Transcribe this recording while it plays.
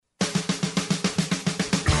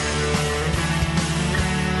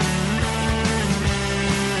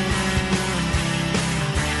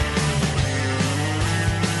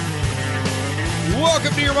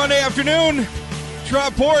into your Monday afternoon.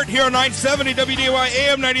 Port here on 970 WDY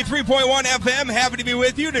AM 93.1 FM. Happy to be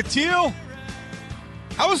with you. Teal,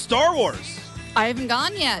 how was Star Wars? I haven't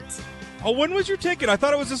gone yet. Oh, when was your ticket? I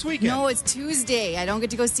thought it was this weekend. No, it's Tuesday. I don't get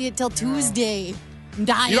to go see it till Tuesday. I'm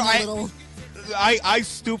dying a little. I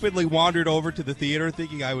stupidly wandered over to the theater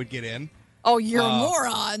thinking I would get in. Oh, you're a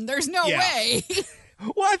moron. There's no way.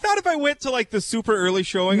 Well, I thought if I went to like the super early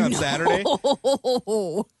showing on Saturday.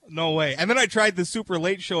 No way. And then I tried the super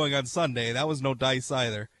late showing on Sunday. That was no dice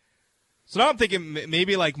either. So now I'm thinking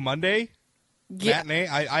maybe like Monday matinee.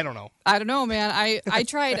 I don't know. I don't know, man. I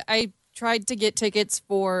tried to get tickets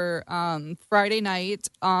for Friday night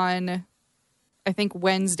on, I think,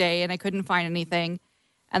 Wednesday, and I couldn't find anything.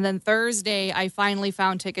 And then Thursday, I finally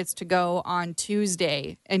found tickets to go on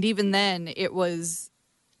Tuesday. And even then, it was...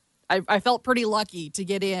 I felt pretty lucky to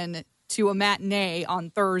get in to a matinee on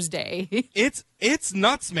Thursday. It's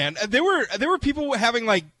nuts, man. There were people having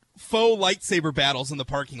like faux lightsaber battles in the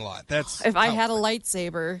parking lot. That's if I had a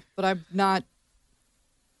lightsaber, but I'm not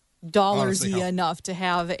dollarsy enough to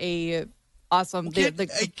have a awesome.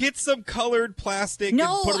 Get some colored plastic and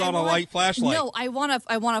put it on a light flashlight. No, I want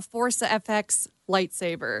a Force FX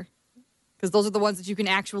lightsaber because those are the ones that you can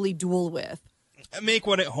actually duel with. Make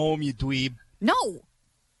one at home, you dweeb. No.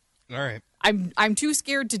 All right. I'm too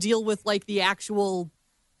scared to deal with like the actual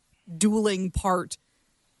dueling part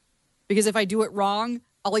because if I do it wrong,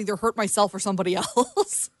 I'll either hurt myself or somebody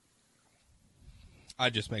else.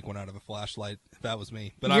 I'd just make one out of a flashlight if that was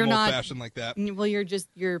me, but I'm old-fashioned like that. Well,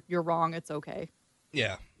 you're wrong. It's okay.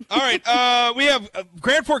 Yeah. All right. We have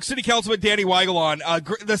Grand Forks City Councilman Danny Weigel on.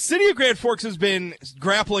 The city of Grand Forks has been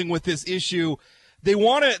grappling with this issue. They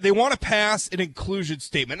want to pass an inclusion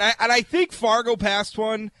statement, and I think Fargo passed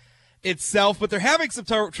one itself, but they're having some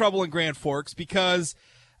trouble in Grand Forks because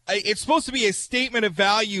it's supposed to be a statement of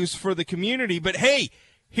values for the community. But hey,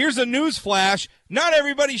 here's a news flash: not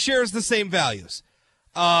everybody shares the same values.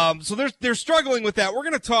 So they're struggling with that. We're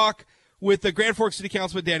going to talk with the Grand Forks City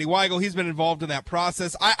Councilman Danny Weigel. He's been involved in that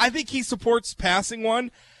process. I think he supports passing one.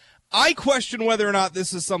 I question whether or not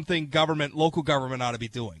this is something local government ought to be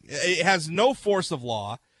doing. It has no force of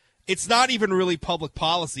law. It's not even really public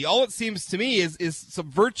policy. All it seems to me is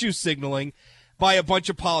some virtue signaling by a bunch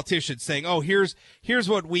of politicians saying, "Oh, here's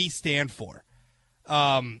what we stand for."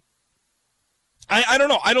 I don't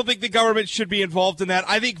know. I don't think the government should be involved in that.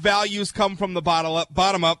 I think values come from the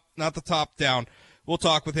bottom up, not the top down. We'll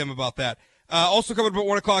talk with him about that. Also coming up at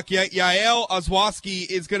 1 o'clock, Yael Ozwoski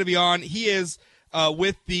is going to be on. He is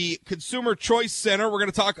with the Consumer Choice Center. We're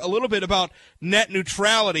going to talk a little bit about net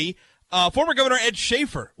neutrality. Former Governor Ed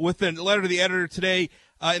Schaefer with a letter to the editor today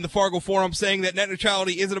in the Fargo Forum saying that net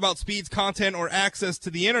neutrality isn't about speeds, content, or access to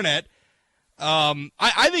the internet.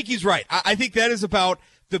 I think he's right. I think that is about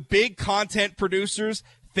the big content producers,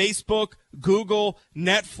 Facebook, Google,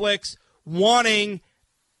 Netflix, wanting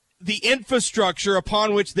the infrastructure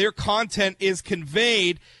upon which their content is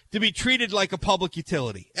conveyed to be treated like a public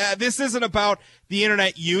utility. This isn't about the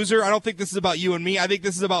internet user. I don't think this is about you and me. I think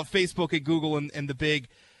this is about Facebook and Google and the big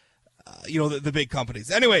the big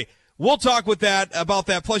companies. Anyway, we'll talk about that,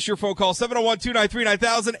 plus your phone call,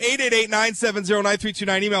 701-293-9000,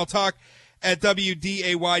 888-970-9329, email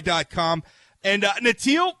talk@wday.com. And,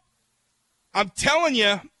 Natil, I'm telling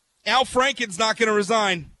you, Al Franken's not going to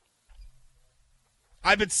resign.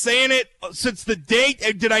 I've been saying it since the day,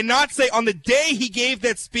 did I not say on the day he gave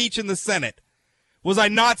that speech in the Senate, was I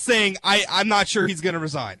not saying I'm not sure he's going to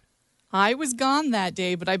resign? I was gone that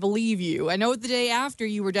day, but I believe you. I know the day after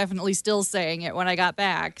you were definitely still saying it when I got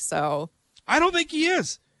back, so. I don't think he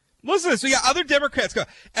is. Listen to this. We got other Democrats.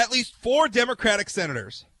 At least 4 Democratic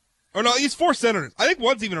senators. Or no, at least 4 senators. I think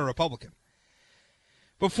one's even a Republican.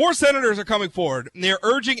 But 4 senators are coming forward, and they're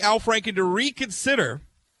urging Al Franken to reconsider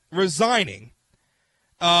resigning,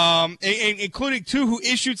 including 2 who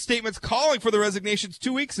issued statements calling for the resignations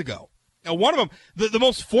 2 weeks ago. Now, one of them, the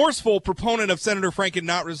most forceful proponent of Senator Franken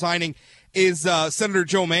not resigning is Senator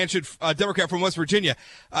Joe Manchin, a Democrat from West Virginia.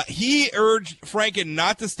 He urged Franken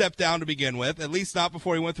not to step down to begin with, at least not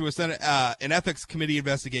before he went through an ethics committee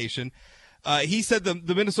investigation. He said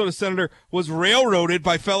the Minnesota senator was railroaded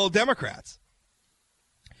by fellow Democrats.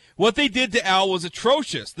 What they did to Al was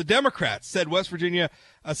atrocious. The Democrats, said West Virginia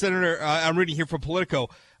Senator, I'm reading here from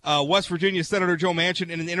Politico, West Virginia Senator Joe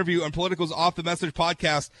Manchin in an interview on Politico's Off the Message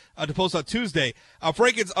podcast to post on Tuesday.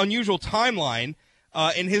 Franken's unusual timeline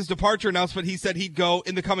in his departure announcement, he said he'd go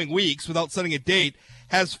in the coming weeks without setting a date,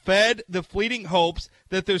 has fed the fleeting hopes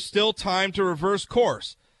that there's still time to reverse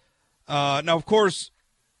course. Now, of course,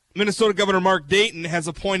 Minnesota Governor Mark Dayton has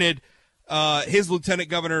appointed his lieutenant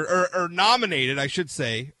governor, or nominated, I should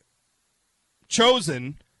say,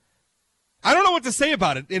 chosen, I don't know what to say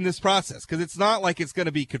about it in this process because it's not like it's going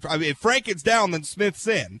to be. I mean, if Franken's down, then Smith's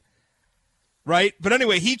in, right? But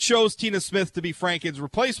anyway, he chose Tina Smith to be Franken's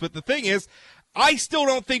replacement. The thing is, I still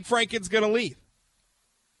don't think Franken's going to leave.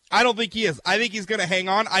 I don't think he is. I think he's going to hang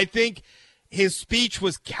on. I think his speech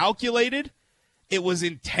was calculated. It was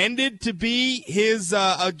intended to be his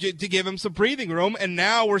to give him some breathing room, and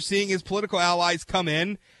now we're seeing his political allies come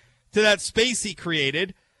in to that space he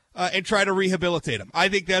created and try to rehabilitate him. I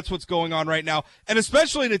think that's what's going on right now, and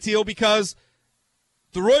especially Natil because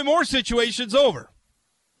the Roy Moore situation's over.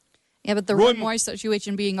 Yeah, but the Roy Moore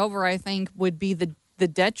situation being over, I think, would be the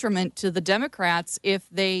detriment to the Democrats if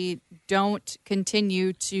they don't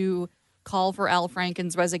continue to call for Al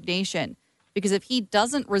Franken's resignation. Because if he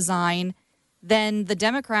doesn't resign, then the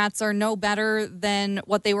Democrats are no better than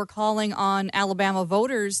what they were calling on Alabama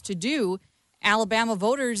voters to do. Alabama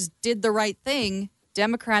voters did the right thing.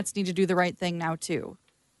 Democrats need to do the right thing now, too.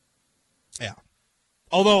 Yeah.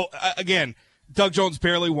 Although, again, Doug Jones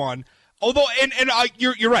barely won. Although,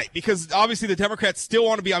 you're right, because obviously the Democrats still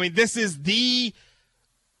want to be, I mean, this is the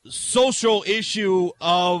social issue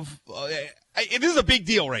of, this is a big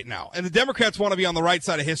deal right now. And the Democrats want to be on the right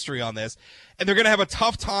side of history on this. And they're going to have a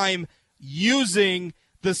tough time using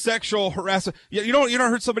the sexual harassment. You know,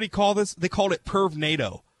 heard somebody call this? They called it perv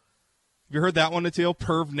NATO. Have you heard that one, Natil?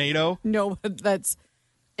 Perv NATO? No, that's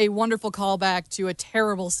a wonderful callback to a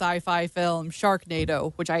terrible sci-fi film,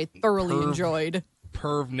 Sharknado, which I thoroughly enjoyed.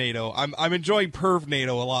 Perv NATO. I'm enjoying Perv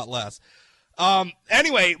NATO a lot less.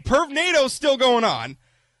 Anyway, Perv NATO's still going on.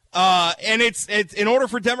 And it's in order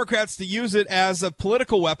for Democrats to use it as a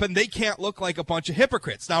political weapon, they can't look like a bunch of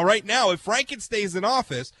hypocrites. Now, right now, if Franken stays in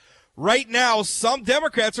office, right now, some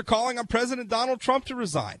Democrats are calling on President Donald Trump to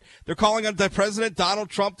resign. They're calling on President Donald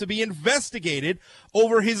Trump to be investigated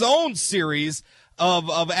over his own series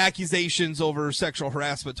of accusations over sexual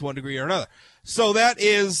harassment to one degree or another. So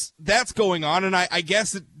that's going on, and I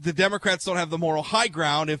guess the Democrats don't have the moral high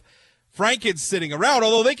ground if Franken's sitting around,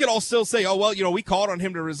 although they could all still say, oh, well, we called on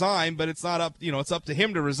him to resign, but it's not up, it's up to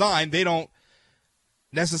him to resign. They don't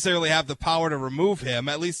necessarily have the power to remove him,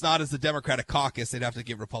 at least not as the Democratic caucus. They'd have to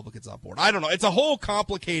get Republicans on board. I don't know. It's a whole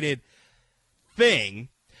complicated thing,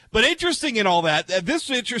 but interesting in all that. This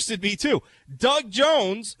interested me too. Doug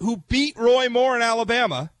Jones, who beat Roy Moore in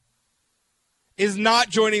Alabama, is not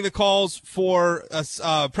joining the calls for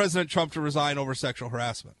President Trump to resign over sexual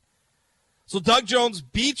harassment. So Doug Jones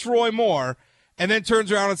beats Roy Moore and then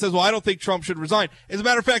turns around and says, well, I don't think Trump should resign. As a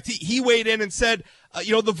matter of fact, he weighed in and said,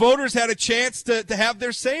 the voters had a chance to have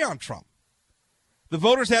their say on Trump. The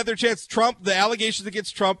voters had their chance. The allegations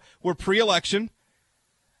against Trump were pre-election.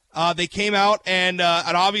 They came out and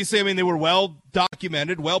obviously, they were well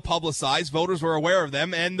documented, well publicized. Voters were aware of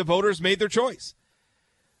them, and the voters made their choice.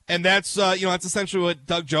 And that's essentially what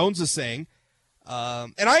Doug Jones is saying.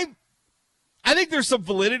 And I think there's some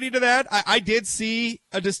validity to that. I did see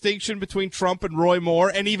a distinction between Trump and Roy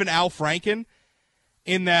Moore and even Al Franken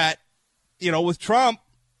in that, with Trump,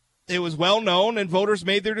 it was well known and voters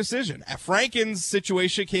made their decision. Franken's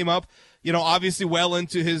situation came up, obviously well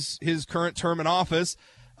into his current term in office.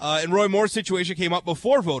 And Roy Moore's situation came up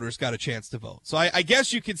before voters got a chance to vote. So I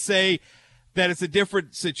guess you could say that it's a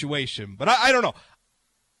different situation. But I don't know.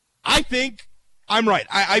 I think I'm right.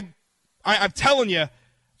 I'm telling you,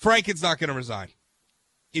 Franken's not going to resign.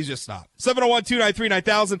 He's just not.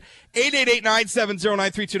 701-293-9000,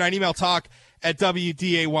 888-970-9329, email talk at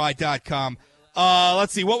WDAY.com.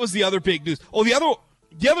 Let's see, what was the other big news? Oh, the other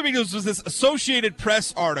big news was this Associated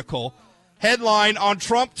Press article, headline, on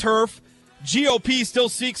Trump turf, GOP still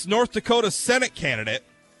seeks North Dakota Senate candidate.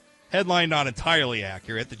 Headline not entirely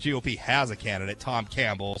accurate. The GOP has a candidate, Tom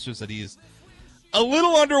Campbell. It's just that he's a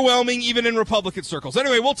little underwhelming even in Republican circles.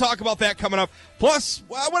 Anyway, we'll talk about that coming up. Plus,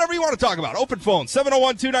 whatever you want to talk about. Open phone,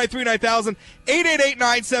 701-293-9000,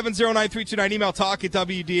 888-970-9329. Email talk at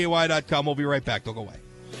WDAY.com. We'll be right back. Don't go away.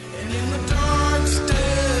 And in the dark skies.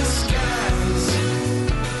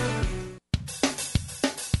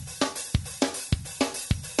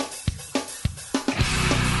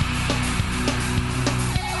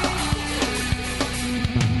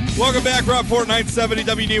 Welcome back, Rockport 970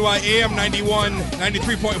 WDY AM 91,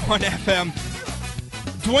 93.1 FM.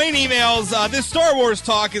 Dwayne emails, this Star Wars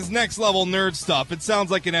talk is next level nerd stuff. It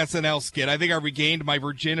sounds like an SNL skit. I think I regained my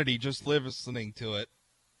virginity just listening to it.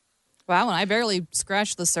 Wow, and I barely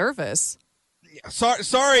scratched the surface.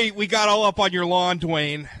 Sorry we got all up on your lawn,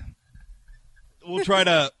 Dwayne. We'll try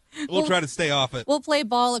to stay off it. We'll play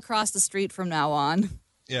ball across the street from now on.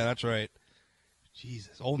 Yeah, that's right.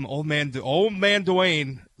 Jesus, old man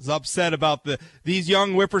Dwayne is upset about these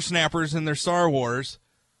young whippersnappers and their Star Wars.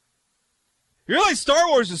 You realize Star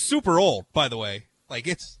Wars is super old, by the way. Like,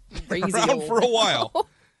 it's been Crazy around old. for a while.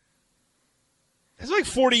 It's like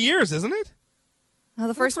 40 years, isn't it? Well,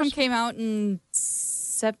 the first one came out in,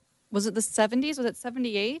 was it the 70s? Was it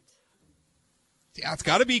 78? Yeah, it's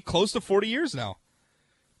got to be close to 40 years now.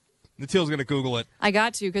 Natil's going to Google it. I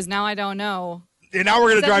got to, because now I don't know. And now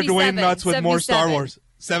we're going to drive Dwayne 77, nuts with more Star 77. Wars.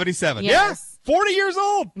 77. Yes. Yeah, 40 years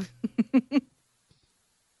old.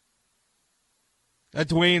 That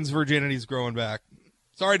Dwayne's virginity's growing back.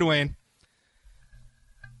 Sorry, Dwayne.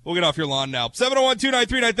 We'll get off your lawn now.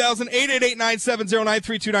 701-293-9000,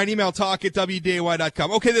 888-970-9329. Email talk at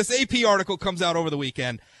WDAY.com. Okay, this AP article comes out over the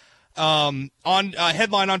weekend. On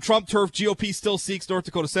headline on Trump turf, GOP still seeks North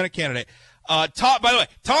Dakota Senate candidate. By the way,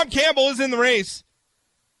 Tom Campbell is in the race.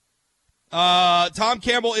 Tom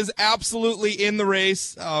Campbell is absolutely in the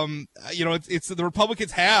race. It's the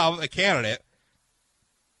Republicans have a candidate.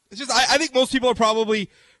 It's just, I think most people are probably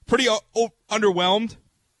pretty underwhelmed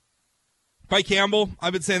by Campbell.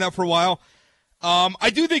 I've been saying that for a while. I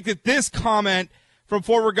do think that this comment from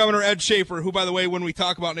former Governor Ed Schaefer, who, by the way, when we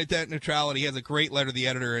talk about net neutrality, has a great letter to the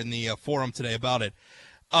editor in the forum today about it.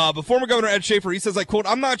 But former Governor Ed Schaefer, he says, I quote,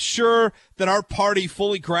 "I'm not sure that our party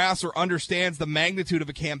fully grasps or understands the magnitude of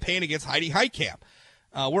a campaign against Heidi Heitkamp.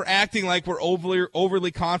 We're acting like we're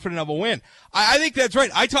overly confident of a win." I think that's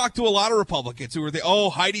right. I talk to a lot of Republicans who are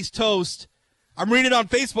Heidi's toast. I'm reading it on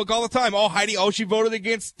Facebook all the time. Oh, Heidi, she voted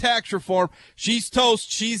against tax reform. She's toast.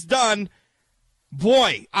 She's done.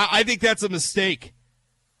 Boy, I think that's a mistake.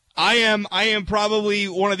 I am probably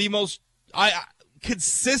one of the most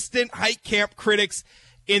consistent Heitkamp critics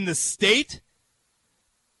in the state.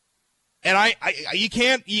 And you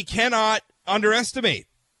cannot underestimate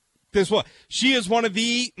this one. She is one of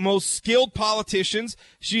the most skilled politicians.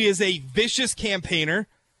 She is a vicious campaigner.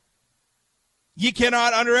 You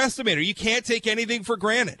cannot underestimate her. You can't take anything for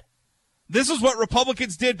granted. This is what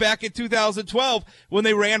Republicans did back in 2012 when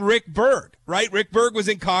they ran Rick Berg, right? Rick Berg was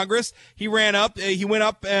in Congress. He went up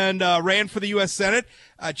and ran for the U.S. Senate,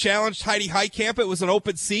 challenged Heidi Heitkamp. It was an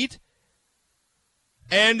open seat.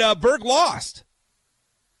 And Berg lost.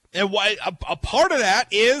 And a part of that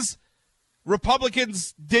is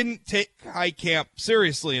Republicans didn't take Heitkamp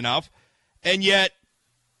seriously enough, and yet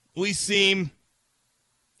Republicans seem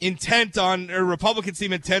intent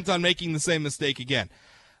on making the same mistake again.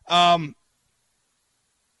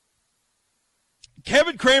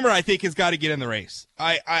 Kevin Cramer, I think, has got to get in the race.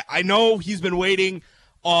 I know he's been waiting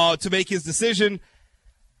to make his decision,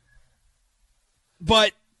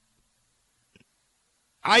 but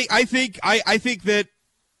I think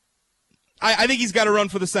he's got to run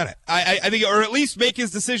for the Senate. I think, or at least make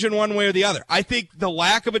his decision one way or the other. I think the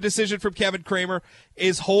lack of a decision from Kevin Cramer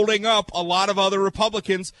is holding up a lot of other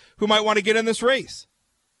Republicans who might want to get in this race.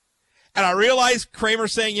 And I realize Cramer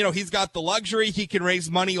saying, he's got the luxury. He can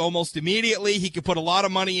raise money almost immediately. He can put a lot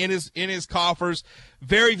of money in his coffers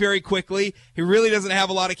very, very quickly. He really doesn't have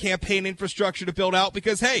a lot of campaign infrastructure to build out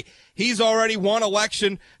because, hey, he's already won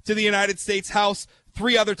election to the United States House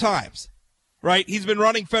 3 other times. Right? He's been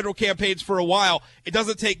running federal campaigns for a while. It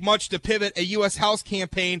doesn't take much to pivot a U.S. House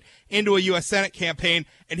campaign into a U.S. Senate campaign,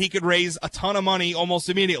 and he could raise a ton of money almost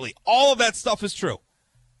immediately. All of that stuff is true.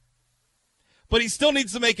 But he still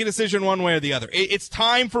needs to make a decision one way or the other. It's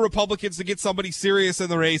time for Republicans to get somebody serious in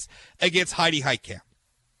the race against Heidi Heitkamp.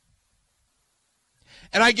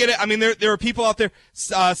 And I get it. I mean, there are people out there.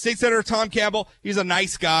 State Senator Tom Campbell, he's a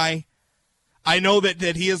nice guy. I know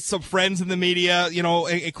that he has some friends in the media,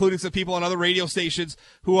 including some people on other radio stations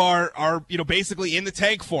who are basically in the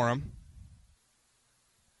tank for him.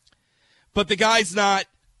 But the guy's not.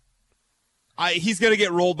 He's going to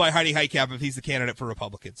get rolled by Heidi Heitkamp if he's the candidate for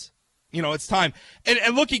Republicans. It's time.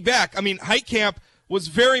 And looking back, I mean, Heitkamp was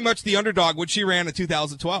very much the underdog when she ran in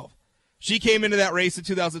 2012. She came into that race in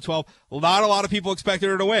 2012. Not a lot of people expected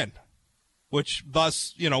her to win, which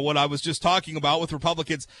thus, what I was just talking about with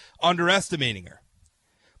Republicans underestimating her.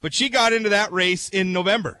 But she got into that race in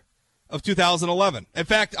November of 2011. In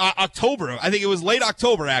fact, October, I think it was late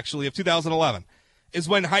October, actually, of 2011, is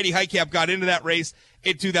when Heidi Heitkamp got into that race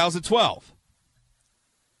in 2012.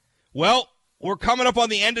 Well, we're coming up on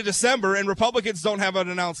the end of December, and Republicans don't have an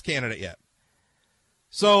announced candidate yet.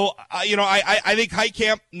 So, I think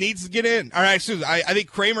Heitkamp needs to get in. All right, excuse me. I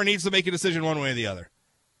think Cramer needs to make a decision one way or the other.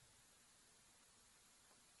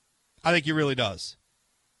 I think he really does.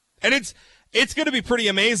 And it's going to be pretty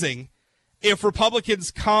amazing if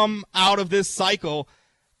Republicans come out of this cycle,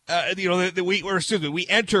 we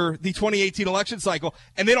enter the 2018 election cycle,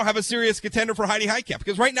 and they don't have a serious contender for Heidi Heitkamp.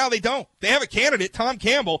 Because right now they don't. They have a candidate, Tom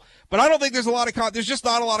Campbell, but I don't think there's just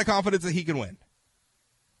not a lot of confidence that he can win.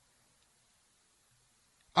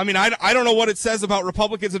 I mean, I don't know what it says about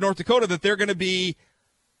Republicans in North Dakota that they're going to be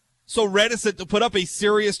so reticent to put up a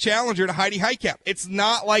serious challenger to Heidi Heitkamp. It's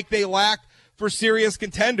not like they lack for serious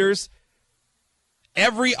contenders.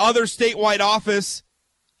 Every other statewide office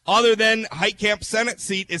other than Heitkamp's Senate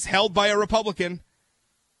seat is held by a Republican.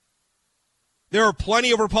 There are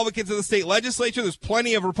plenty of Republicans in the state legislature. There's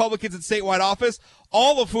plenty of Republicans in statewide office,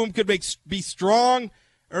 all of whom could be strong,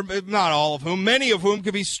 or not all of whom, many of whom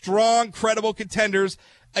could be strong, credible contenders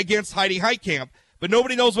against Heidi Heitkamp. But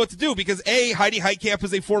nobody knows what to do because, A, Heidi Heitkamp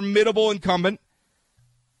is a formidable incumbent,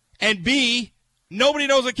 and B, nobody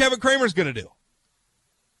knows what Kevin Cramer's going to do.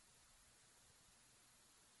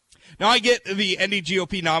 Now, I get the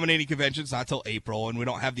NDGOP nominating convention's not till April, and we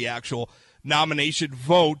don't have the actual nomination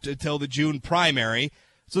vote until the June primary.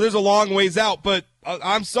 So there's a long ways out, but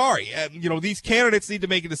I'm sorry. These candidates need to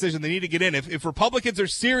make a decision. They need to get in. If Republicans are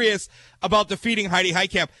serious about defeating Heidi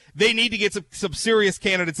Heitkamp, they need to get some serious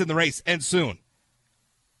candidates in the race, and soon.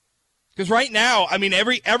 Because right now, I mean,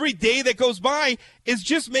 every day that goes by is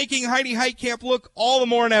just making Heidi Heitkamp look all the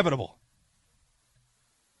more inevitable.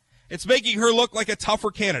 It's making her look like a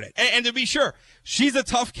tougher candidate. And to be sure, she's a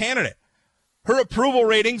tough candidate. Her approval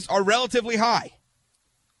ratings are relatively high.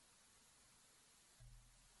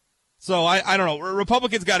 So I don't know.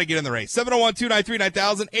 Republicans got to get in the race.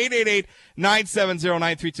 701-293-9000,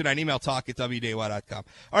 888-970-9329. Email talk@wday.com.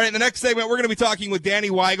 All right, in the next segment, we're going to be talking with Danny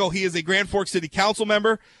Weigel. He is a Grand Forks City Council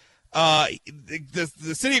member.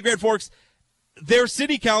 The city of Grand Forks, their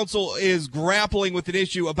city council is grappling with an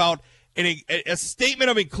issue about a statement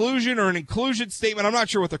of inclusion or an inclusion statement. I'm not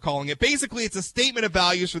sure what they're calling it. Basically, it's a statement of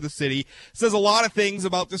values for the city. It says a lot of things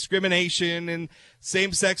about discrimination and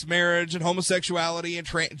same-sex marriage and homosexuality and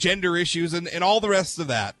gender issues and all the rest of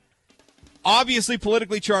that. Obviously,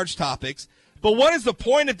 politically charged topics. But what is the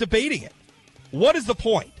point of debating it? What is the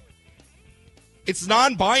point? It's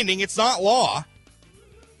non-binding. It's not law.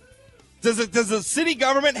 Does the city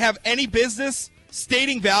government have any business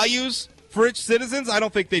stating values for its citizens? I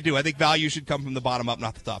don't think they do. I think values should come from the bottom up,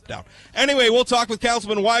 not the top down. Anyway, we'll talk with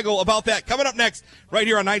Councilman Weigel about that coming up next, right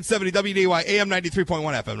here on 970 WDY, AM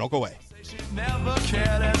 93.1 FM. Don't go away. She never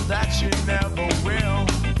cared and that she never will.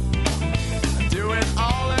 Do it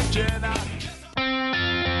all again.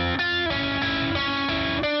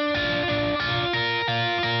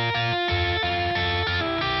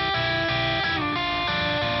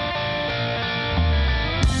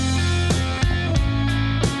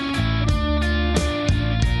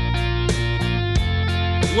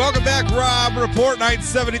 Welcome back, Rob Report,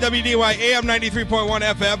 970 WDY, AM 93.1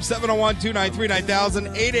 FM,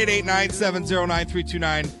 701-293-9000,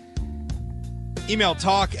 888-970-9329. Email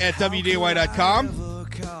talk@wdy.com.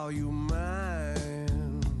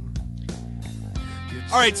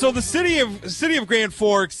 All right, so the city of Grand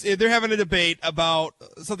Forks, they're having a debate about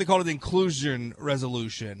something called an inclusion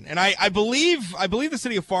resolution. And I believe the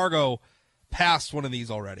city of Fargo passed one of these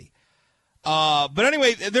already. But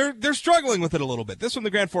anyway, they're struggling with it a little bit. This from the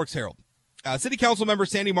Grand Forks Herald. City Council member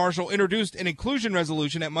Sandy Marshall introduced an inclusion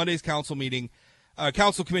resolution at Monday's council committee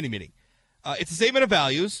meeting. It's a statement of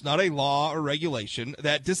values, not a law or regulation,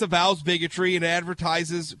 that disavows bigotry and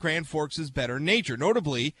advertises Grand Forks' better nature.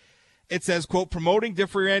 Notably, it says, quote, promoting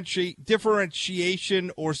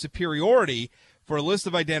differentiation or superiority for a list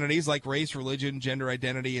of identities like race, religion, gender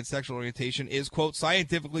identity, and sexual orientation is, quote,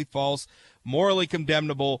 scientifically false, morally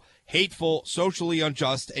condemnable, hateful, socially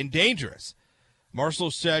unjust, and dangerous.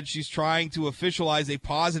 Marshall said she's trying to officialize a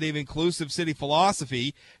positive, inclusive city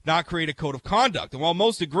philosophy, not create a code of conduct. And while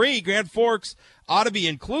most agree Grand Forks ought to be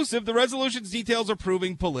inclusive, the resolution's details are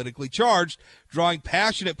proving politically charged, drawing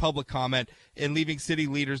passionate public comment and leaving city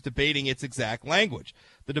leaders debating its exact language.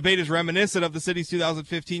 The debate is reminiscent of the city's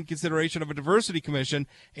 2015 consideration of a diversity commission,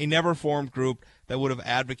 a never-formed group that would have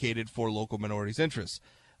advocated for local minorities' interests.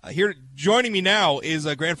 Here, joining me now is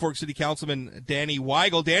Grand Forks City Councilman Danny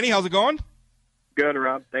Weigel. Danny, how's it going? Good,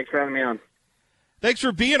 Rob. Thanks for having me on. Thanks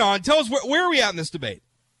for being on. Tell us, where are we at in this debate?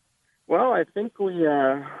 Well, I think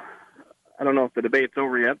I don't know if the debate's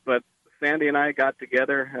over yet, but Sandy and I got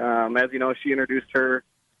together. As you know, she introduced her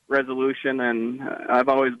resolution, and I've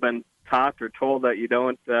always been taught or told that you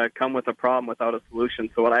don't come with a problem without a solution.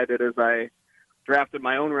 So what I did is I drafted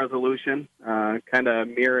my own resolution, kind of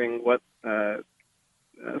mirroring what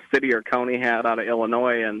city or county had out of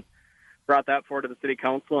Illinois, and brought that forward to the city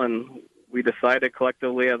council, and we decided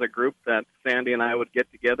collectively as a group that Sandy and I would get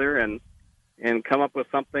together and come up with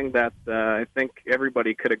something that I think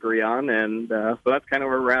everybody could agree on, and so that's kind of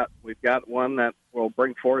where we're at. We've got one that we'll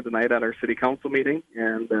bring forward tonight at our city council meeting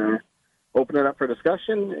and open it up for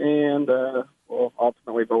discussion, and we'll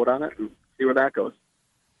ultimately vote on it and see where that goes.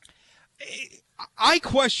 I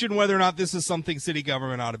question whether or not this is something city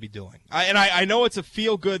government ought to be doing. I know it's a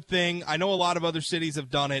feel-good thing. I know a lot of other cities have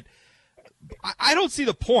done it. I don't see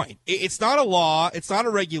the point. It's not a law. It's not a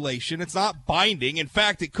regulation. It's not binding. In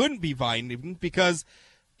fact, it couldn't be binding because,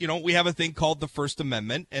 we have a thing called the First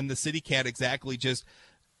Amendment, and the city can't exactly just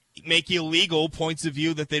make illegal points of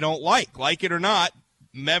view that they don't like. Like it or not,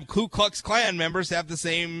 Ku Klux Klan members have the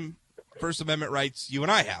same First Amendment rights you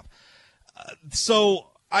and I have. So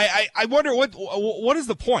I wonder what is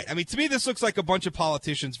the point? I mean, to me, this looks like a bunch of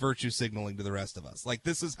politicians virtue signaling to the rest of us. Like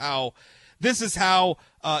this is how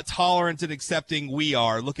tolerant and accepting we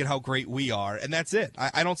are. Look at how great we are, and that's it.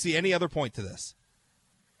 I don't see any other point to this.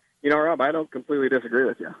 Rob, I don't completely disagree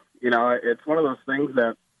with you. It's one of those things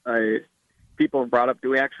that people have brought up.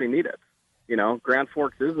 Do we actually need it? Grand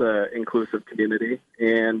Forks is an inclusive community,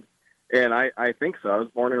 and I think so. I was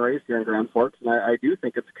born and raised here in Grand Forks, and I do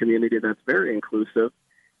think it's a community that's very inclusive.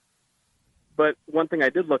 But one thing I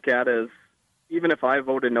did look at is, even if I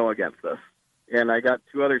voted no against this, and I got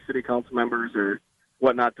 2 other city council members or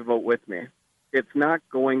whatnot to vote with me, it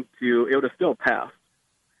would have still passed.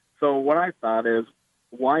 So what I thought is,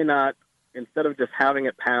 why not, instead of just having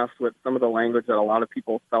it pass with some of the language that a lot of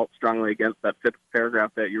people felt strongly against, that 5th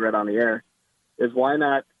paragraph that you read on the air, is why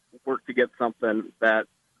not work to get something that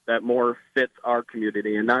more fits our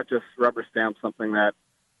community and not just rubber stamp something that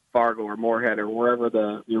Fargo or Moorhead or wherever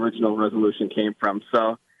the original resolution came from.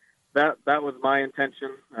 So that was my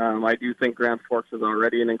intention. I do think Grand Forks is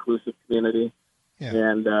already an inclusive community. Yeah.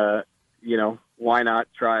 And, why not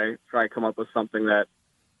try come up with something that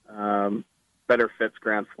better fits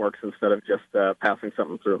Grand Forks instead of just passing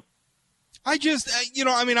something through. I just,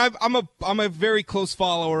 I'm a very close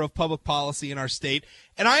follower of public policy in our state,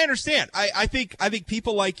 and I understand. I think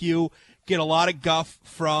people like you get a lot of guff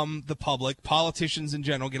from the public. Politicians in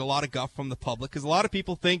general get a lot of guff from the public because a lot of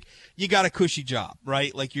people think you got a cushy job,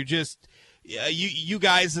 right? Like you're just, you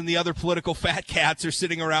guys and the other political fat cats are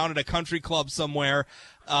sitting around at a country club somewhere,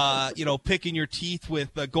 picking your teeth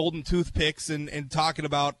with golden toothpicks and talking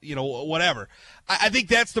about, whatever. I think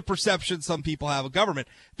that's the perception some people have of government.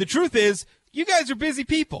 The truth is, you guys are busy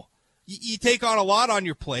people. You take on a lot on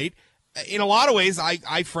your plate. In a lot of ways,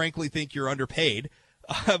 I frankly think you're underpaid.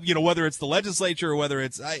 Whether it's the legislature or whether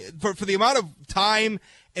it's for the amount of time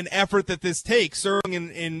and effort that this takes serving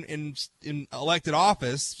in elected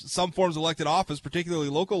office, some forms of elected office, particularly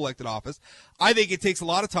local elected office, I think it takes a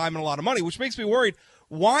lot of time and a lot of money, which makes me worried.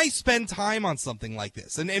 Why spend time on something like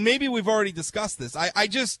this? And maybe we've already discussed this.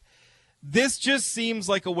 This just seems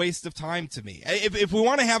like a waste of time to me. If we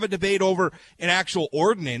want to have a debate over an actual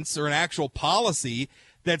ordinance or an actual policy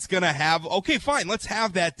that's going to have, okay, fine, let's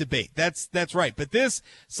have that debate. That's right. But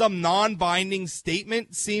some non-binding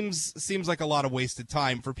statement seems like a lot of wasted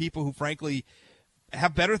time for people who frankly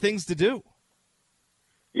have better things to do.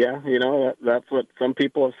 Yeah, that's what some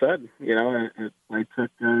people have said. I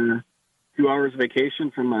took 2 hours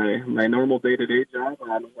vacation from my normal day-to-day job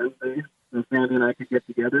on Wednesday, so Sandy and I could get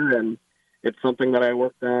together, and it's something that I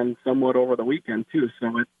worked on somewhat over the weekend too.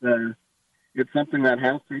 So it's something that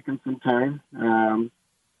has taken some time.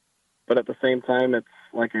 But at the same time, it's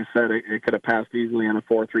like I said, it could have passed easily on a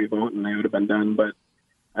 4-3 vote, and they would have been done. But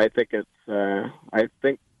I think I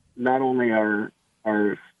think not only our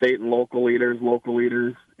state and local leaders,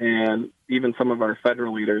 and even some of our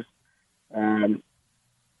federal leaders,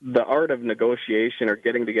 the art of negotiation or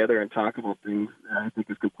getting together and talk about things, I think,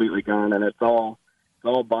 is completely gone, and it's all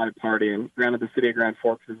bi-party. And granted, the city of Grand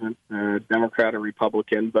Forks isn't Democrat or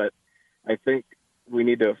Republican, but I think we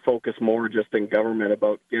need to focus more just in government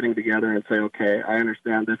about getting together and say, okay, I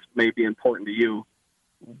understand this may be important to you,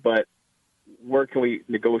 but where can we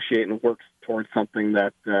negotiate and work towards something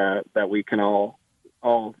that we can all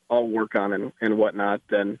work on and whatnot.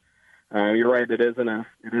 And you're right, it isn't a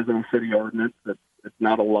city ordinance. It's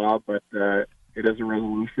not a law, but it is a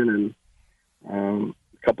resolution, and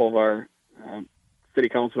a couple of our city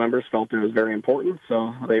council members felt it was very important,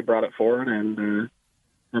 so they brought it forward, and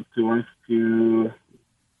up to us to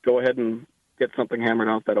go ahead and get something hammered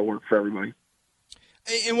out that'll work for everybody.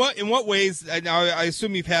 In what ways? Now, I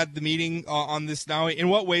assume you've had the meeting on this now. In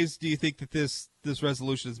what ways do you think that this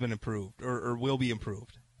resolution has been improved or will be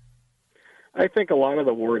improved? I think a lot of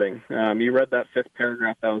the wording. You read that 5th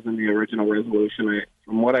paragraph that was in the original resolution.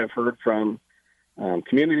 From what I've heard from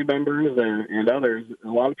community members and others, a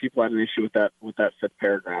lot of people had an issue with that 5th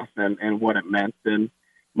paragraph and what it meant. And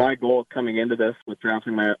my goal coming into this with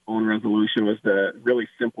drafting my own resolution was to really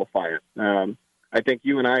simplify it. I think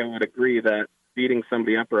you and I would agree that beating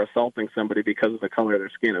somebody up or assaulting somebody because of the color of their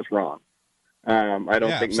skin is wrong. I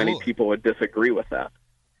don't think many people would disagree with that.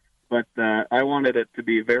 But I wanted it to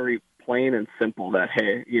be very plain and simple that,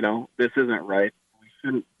 hey, this isn't right. We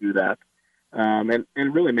shouldn't do that. And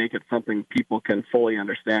really make it something people can fully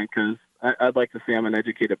understand, because I'd like to say I'm an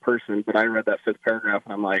educated person, but I read that 5th paragraph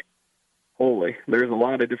and I'm like, holy, there's a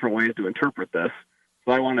lot of different ways to interpret this.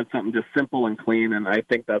 So I wanted something just simple and clean, and I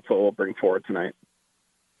think that's what we'll bring forward tonight.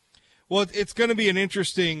 Well, it's going to be an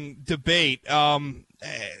interesting debate. Can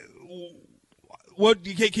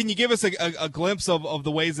you give us a glimpse of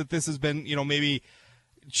the ways that this has been, maybe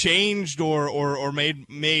changed or made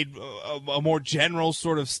a more general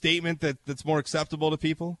sort of statement that's more acceptable to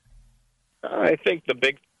people? I think the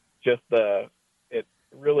big, it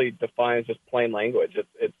really defines just plain language.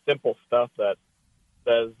 It's simple stuff that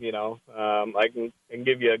says, I can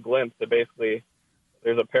give you a glimpse that basically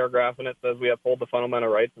there's a paragraph in it that says we uphold the fundamental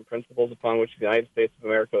rights and principles upon which the United States of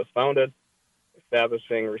America was founded,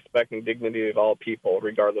 establishing respect and dignity of all people,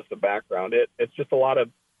 regardless of background. It's just a lot of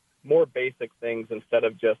more basic things instead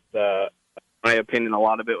of just, in my opinion, a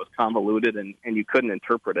lot of it was convoluted and you couldn't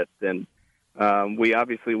interpret it. And we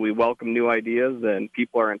welcome new ideas, and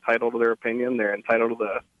people are entitled to their opinion. They're entitled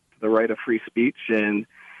to the right of free speech, and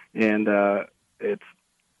it's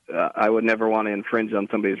I would never want to infringe on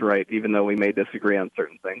somebody's right, even though we may disagree on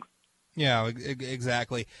certain things. Yeah,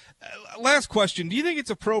 exactly. Last question. Do you think it's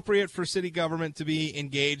appropriate for city government to be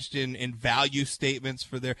engaged in value statements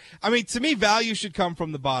for their – to me, value should come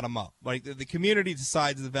from the bottom up. Like the community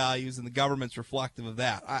decides the values and the government's reflective of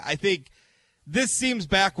that. I think this seems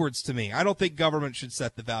backwards to me. I don't think government should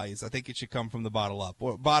set the values. I think it should come from the bottom up.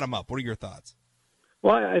 What are your thoughts?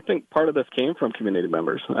 Well, I think part of this came from community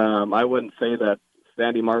members. I wouldn't say that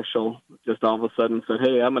Sandy Marshall just all of a sudden said,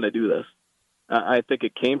 hey, I'm going to do this. I think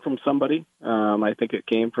it came from somebody. I think it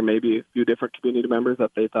came from maybe a few different community members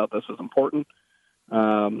that they thought this was important.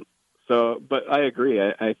 But I agree.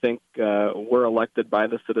 I think we're elected by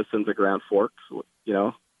the citizens of Grand Forks,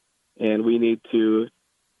 and we need to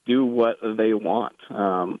do what they want.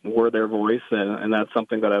 We're their voice, and that's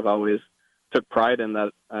something that I've always took pride in,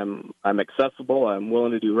 that I'm accessible. I'm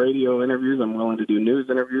willing to do radio interviews. I'm willing to do news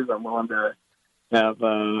interviews. I'm willing to have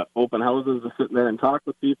open houses to sit there and talk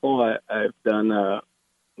with people. I've done,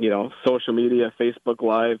 social media, Facebook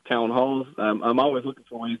Live, town halls. I'm always looking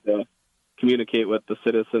for ways to communicate with the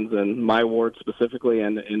citizens in my ward specifically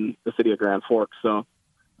and in the city of Grand Forks. So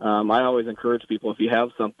I always encourage people, if you have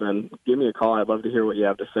something, give me a call. I'd love to hear what you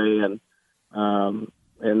have to say,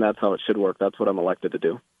 and that's how it should work. That's what I'm elected to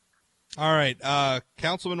do. All right.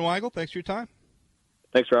 Councilman Weigel, thanks for your time.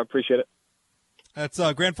 Thanks, Rob. Appreciate it. That's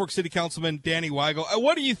Grand Forks City Councilman Danny Weigel.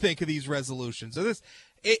 What do you think of these resolutions? So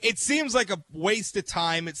it seems like a waste of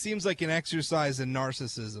time. It seems like an exercise in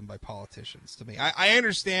narcissism by politicians to me. I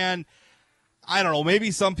understand. I don't know.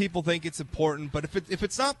 Maybe some people think it's important, but if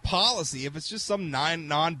it's not policy, if it's just some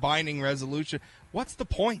non-binding resolution, what's the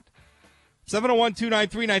point?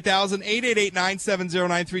 701-293-9000,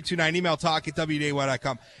 888-970-9329. Email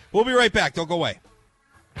talk@wday.com. We'll be right back. Don't go away.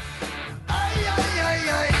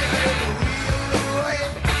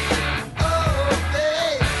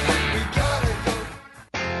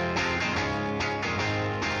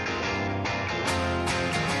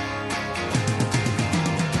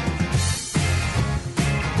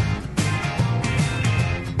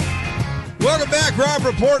 Welcome back, Rob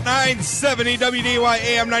Report, 970 WDY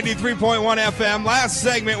AM 93.1 FM. Last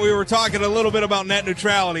segment, we were talking a little bit about net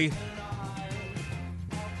neutrality.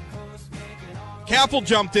 Capel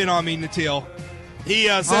jumped in on me, Natil. He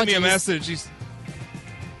sent me a message.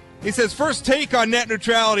 He says, first take on net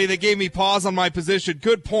neutrality that gave me pause on my position.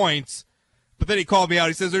 Good points. But then he called me out.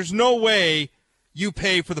 He says, there's no way you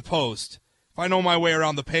pay for the Post. If I know my way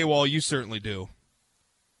around the paywall, you certainly do.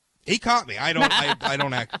 He caught me. I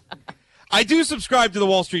don't act. I do subscribe to the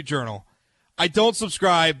Wall Street Journal. I don't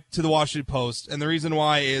subscribe to the Washington Post, and the reason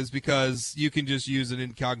why is because you can just use an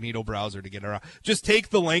incognito browser to get around. Just take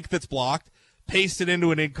the link that's blocked, paste it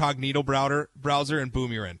into an incognito browser, and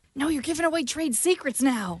boom, you're in. No, you're giving away trade secrets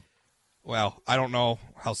now. Well, I don't know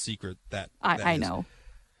how secret that I is. know.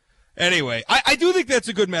 Anyway, I do think that's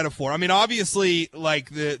a good metaphor. I mean, obviously,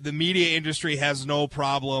 like the media industry has no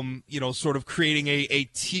problem, sort of creating a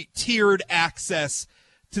tiered access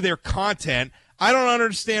to their content. I don't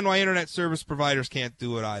understand why internet service providers can't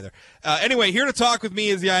do it either. Anyway, here to talk with me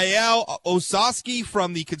is Yael Osaski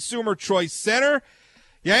from the Consumer Choice Center.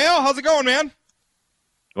 Yael, how's it going, man?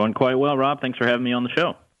 Going quite well, Rob. Thanks for having me on the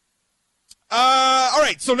show. All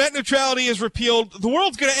right, so net neutrality is repealed. The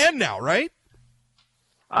world's going to end now, right?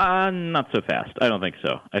 Not so fast. I don't think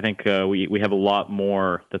so. I think we have a lot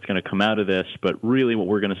more that's going to come out of this, but really what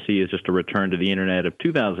we're going to see is just a return to the internet of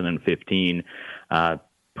 2015.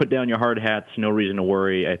 Put down your hard hats, no reason to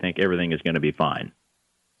worry. I think everything is going to be fine.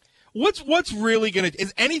 What's really going to –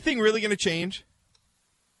 is anything really going to change?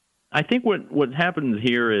 I think what happens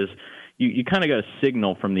here is you kind of got a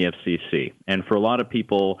signal from the FCC. And for a lot of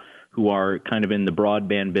people who are kind of in the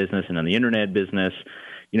broadband business and in the internet business,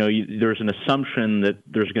 there's an assumption that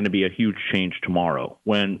there's going to be a huge change tomorrow,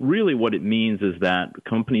 when really what it means is that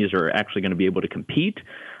companies are actually going to be able to compete.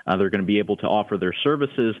 They're going to be able to offer their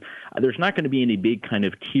services. There's not going to be any big kind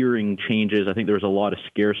of tiering changes. I think there was a lot of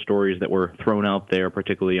scare stories that were thrown out there,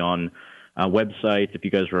 particularly on websites. If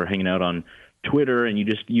you guys were hanging out on Twitter and you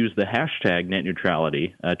just use the hashtag net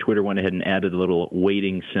neutrality, Twitter went ahead and added a little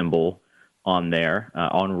waiting symbol on there.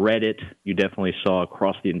 On Reddit, you definitely saw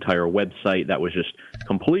across the entire website that was just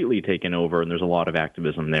completely taken over, and there's a lot of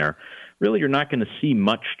activism there. Really, you're not going to see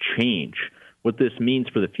much change. What this means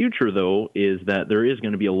for the future, though, is that there is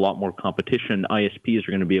going to be a lot more competition. ISPs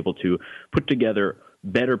are going to be able to put together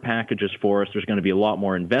better packages for us. There's going to be a lot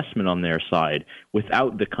more investment on their side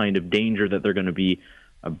without the kind of danger that they're going to be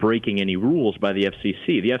breaking any rules by the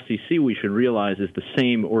FCC. The FCC, we should realize, is the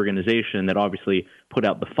same organization that obviously put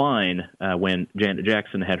out the fine when Janet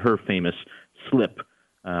Jackson had her famous slip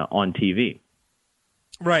on TV.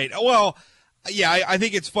 Right. Well, yeah, I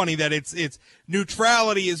think it's funny that it's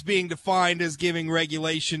neutrality is being defined as giving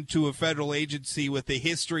regulation to a federal agency with a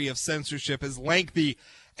history of censorship as lengthy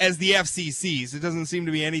as the FCC's. It doesn't seem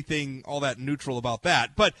to be anything all that neutral about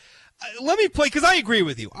that. But let me play, because I agree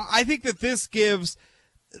with you. I think that this gives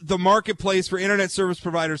the marketplace for internet service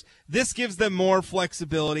providers, this gives them more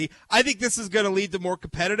flexibility. I think this is going to lead to more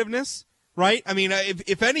competitiveness, right? I mean,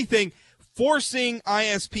 if anything, forcing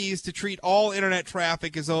ISPs to treat all internet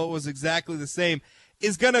traffic as though it was exactly the same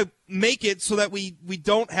is going to make it so that we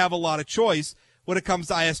don't have a lot of choice when it comes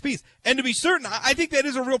to ISPs. And to be certain, I think that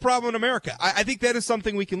is a real problem in America. I think that is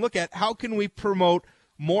something we can look at. How can we promote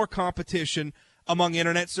more competition among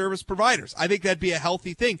internet service providers? I think that'd be a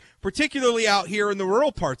healthy thing, particularly out here in the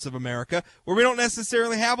rural parts of America where we don't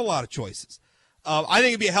necessarily have a lot of choices. I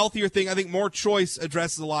think it'd be a healthier thing. I think more choice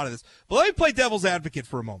addresses a lot of this. But let me play devil's advocate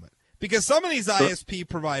for a moment, because some of these ISP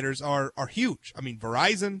providers are huge. I mean,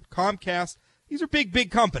 Verizon, Comcast, these are big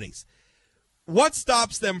companies. What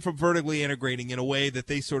stops them from vertically integrating in a way that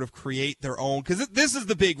they sort of create their own? Because this is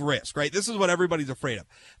the big risk, right? This is what everybody's afraid of,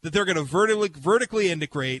 that they're going to vertically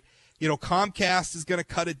integrate. Comcast is going to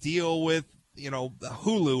cut a deal with,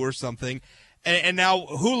 Hulu or something. And now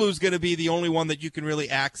Hulu's going to be the only one that you can really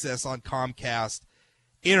access on Comcast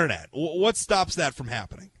internet. What stops that from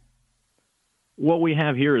happening? What we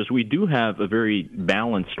have here is we do have a very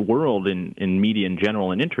balanced world in media in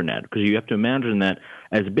general and internet, because you have to imagine that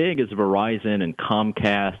as big as Verizon and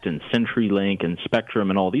Comcast and CenturyLink and Spectrum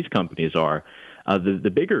and all these companies are,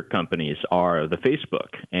 the bigger companies are the Facebook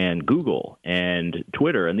and Google and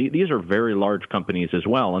Twitter, and these are very large companies as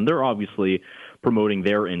well, and they're obviously promoting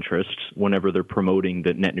their interests whenever they're promoting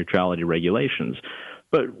the net neutrality regulations.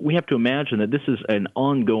 But we have to imagine that this is an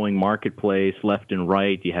ongoing marketplace, left and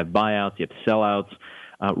right. You have buyouts, you have sellouts.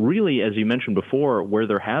 Really, as you mentioned before, where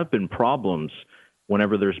there have been problems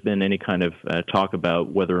whenever there's been any kind of talk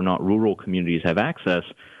about whether or not rural communities have access,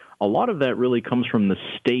 a lot of that really comes from the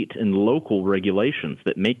state and local regulations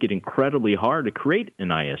that make it incredibly hard to create an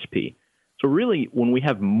ISP. So really, when we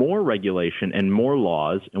have more regulation and more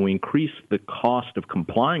laws, and we increase the cost of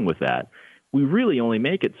complying with that, we really only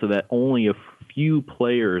make it so that only a few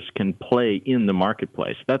players can play in the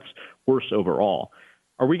marketplace. That's worse overall.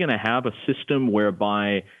 Are we going to have a system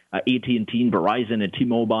whereby AT&T and Verizon and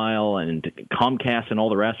T-Mobile and Comcast and all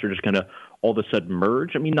the rest are just going to all of a sudden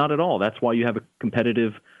merge? I mean, not at all. That's why you have a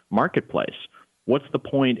competitive marketplace. What's the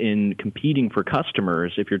point in competing for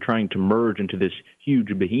customers if you're trying to merge into this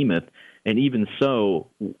huge behemoth? And even so,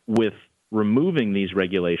 with removing these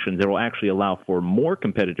regulations, it will actually allow for more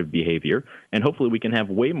competitive behavior, and hopefully we can have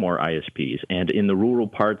way more ISPs. And in the rural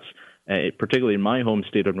parts, particularly in my home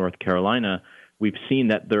state of North Carolina, we've seen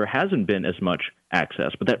that there hasn't been as much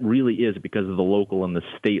access, but that really is because of the local and the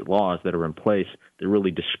state laws that are in place that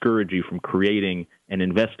really discourage you from creating and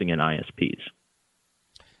investing in ISPs.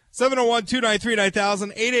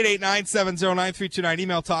 701-293-9000, 888-970-9329,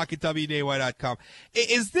 email talk@wday.com.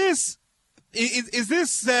 Is this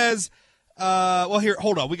says, well, here,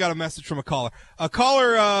 hold on. We got a message from a caller. A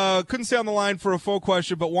caller couldn't stay on the line for a phone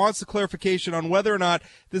question, but wants a clarification on whether or not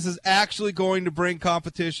this is actually going to bring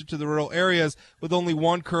competition to the rural areas with only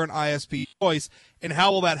one current ISP choice, and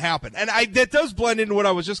how will that happen? And that does blend into what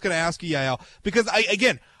I was just going to ask you, Yael, because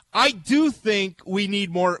I do think we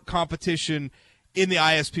need more competition in the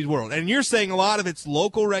ISP world. And you're saying a lot of it's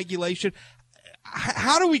local regulation.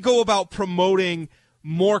 How do we go about promoting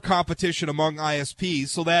more competition among ISPs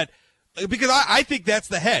so that Because I think that's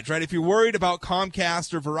the hedge, right? If you're worried about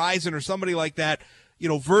Comcast or Verizon or somebody like that,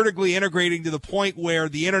 vertically integrating to the point where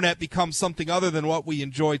the internet becomes something other than what we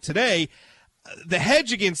enjoy today, the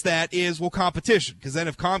hedge against that is, competition. Because then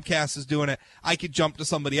if Comcast is doing it, I could jump to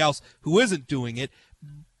somebody else who isn't doing it.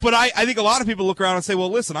 But I think a lot of people look around and say, well,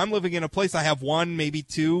 listen, I'm living in a place I have 1, maybe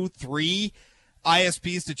 2, 3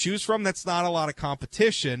 ISPs to choose from. That's not a lot of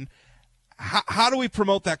competition. How do we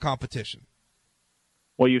promote that competition?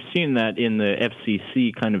 Well, you've seen that in the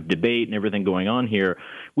FCC kind of debate and everything going on here.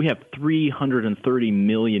 We have 330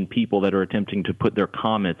 million people that are attempting to put their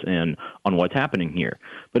comments in on what's happening here.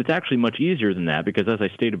 But it's actually much easier than that because, as I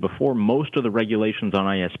stated before, most of the regulations on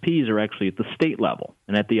ISPs are actually at the state level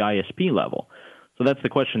and at the ISP level. So that's the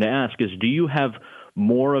question to ask is, do you have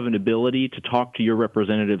more of an ability to talk to your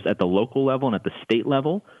representatives at the local level and at the state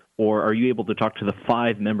level, or are you able to talk to the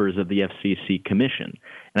 5 members of the FCC commission?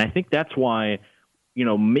 And I think that's why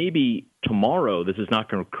maybe tomorrow this is not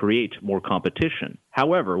going to create more competition.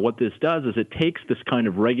 However, what this does is it takes this kind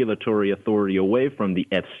of regulatory authority away from the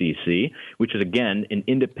FCC, which is, again, an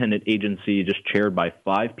independent agency just chaired by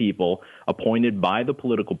 5 people appointed by the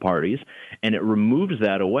political parties, and it removes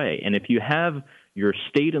that away. And if you have your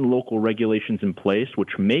state and local regulations in place,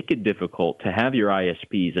 which make it difficult to have your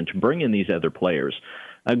ISPs and to bring in these other players,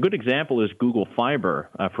 a good example is Google Fiber,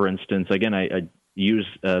 for instance. Again, I use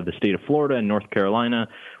the state of Florida and North Carolina.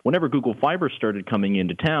 Whenever Google Fiber started coming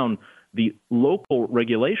into town, the local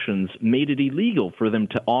regulations made it illegal for them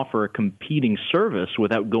to offer a competing service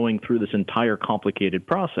without going through this entire complicated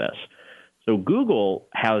process. So Google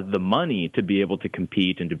has the money to be able to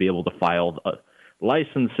compete and to be able to file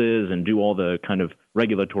licenses and do all the kind of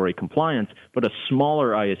regulatory compliance, but a smaller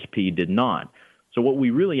ISP did not. So what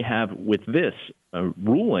we really have with this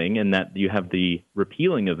ruling, and that you have the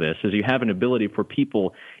repealing of this, is you have an ability for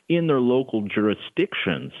people in their local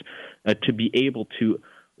jurisdictions to be able to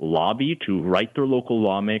lobby, to write their local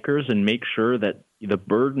lawmakers and make sure that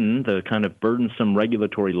the kind of burdensome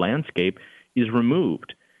regulatory landscape is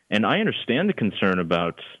removed. And I understand the concern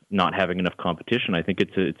about not having enough competition. I think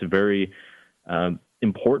it's a very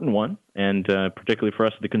important one, and particularly for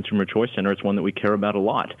us at the Consumer Choice Center, it's one that we care about a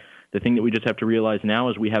lot. The thing that we just have to realize now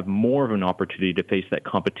is we have more of an opportunity to face that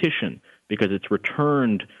competition because it's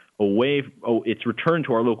returned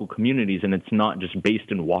to our local communities, and it's not just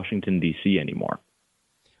based in Washington, D.C. anymore.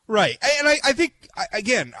 Right. And I think,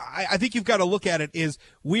 again, I think you've got to look at it is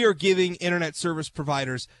we are giving internet service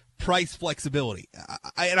providers price flexibility.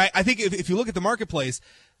 I think if you look at the marketplace,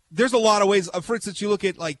 there's a lot of ways. For instance, you look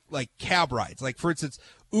at like cab rides. Like, for instance,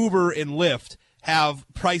 Uber and Lyft have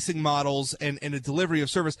pricing models and a delivery of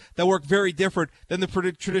service that work very different than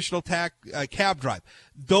the traditional cab drive.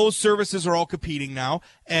 Those services are all competing now,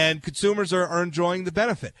 and consumers are enjoying the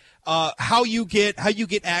benefit. How you get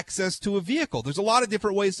access to a vehicle. There's a lot of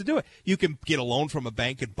different ways to do it. You can get a loan from a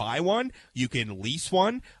bank and buy one. You can lease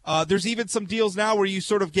one. There's even some deals now where you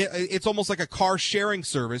sort of get, it's almost like a car sharing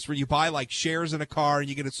service where you buy like shares in a car and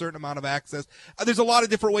you get a certain amount of access. There's a lot of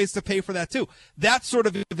different ways to pay for that too. That sort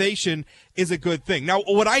of innovation is a good thing. Now,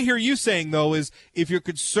 what I hear you saying though is if you're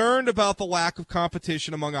concerned about the lack of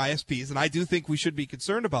competition among ISPs, and I do think we should be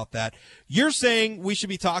concerned about that, you're saying we should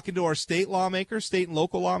be talking to our state lawmakers, state and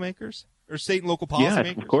local lawmakers, or state and local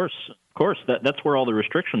policymakers? Yeah, of course. That's where all the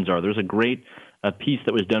restrictions are. There's a great piece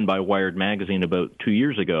that was done by Wired Magazine about 2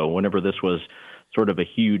 years ago, whenever this was sort of a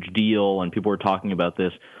huge deal and people were talking about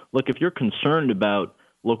this. Look, if you're concerned about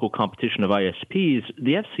local competition of ISPs,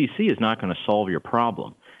 the FCC is not going to solve your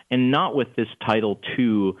problem, and not with this Title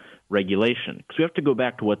II regulation, because we have to go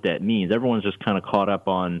back to what that means. Everyone's just kind of caught up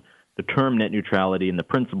on the term net neutrality and the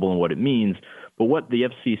principle and what it means. But what the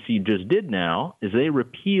FCC just did now is they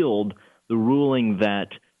repealed the ruling that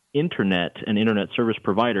internet and internet service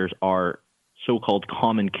providers are so-called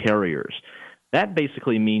common carriers. That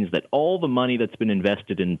basically means that all the money that's been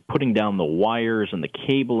invested in putting down the wires and the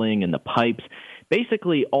cabling and the pipes,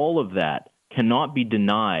 basically all of that cannot be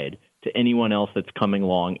denied to anyone else that's coming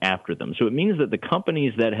along after them. So it means that the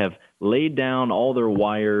companies that have laid down all their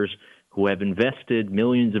wires, who have invested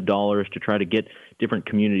millions of dollars to try to get different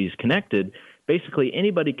communities connected, basically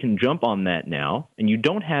anybody can jump on that now, and you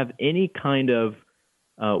don't have any kind of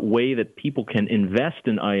way that people can invest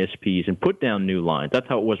in ISPs and put down new lines. That's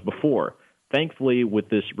how it was before. Thankfully, with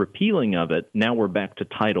this repealing of it, now we're back to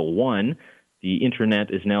Title I. The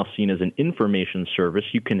Internet is now seen as an information service.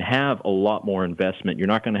 You can have a lot more investment. You're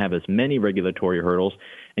not going to have as many regulatory hurdles,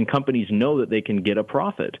 and companies know that they can get a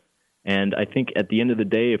profit. And I think at the end of the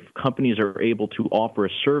day, if companies are able to offer a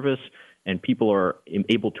service and people are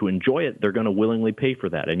able to enjoy it, they're going to willingly pay for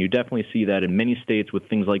that. And you definitely see that in many states with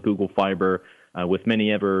things like Google Fiber, with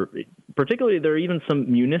many particularly there are even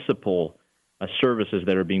some municipal services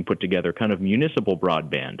that are being put together, kind of municipal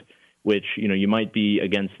broadband, which, you might be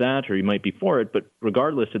against that or you might be for it, but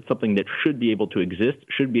regardless, it's something that should be able to exist,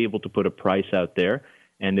 should be able to put a price out there,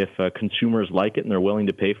 and if consumers like it and they're willing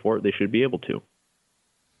to pay for it, they should be able to.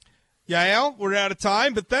 Yael, we're out of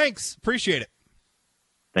time, but thanks. Appreciate it.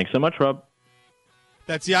 Thanks so much, Rob.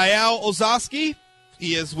 That's Yael Ozowski.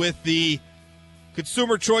 He is with the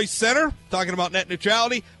Consumer Choice Center, talking about net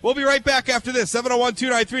neutrality. We'll be right back after this.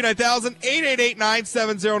 701-293-9000,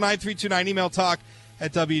 888-970-9329. Email talk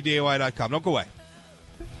at WDAY.com. Don't go away.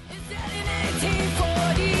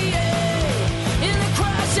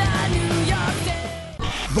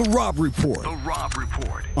 The Rob Report. The Rob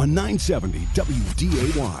Report. On 970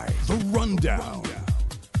 WDAY. The Rundown.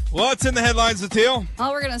 What's in the headlines, Teal?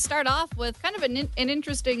 Well, we're going to start off with kind of an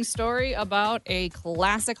interesting story about a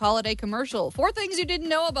classic holiday commercial. 4 things you didn't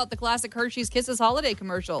know about the classic Hershey's Kisses holiday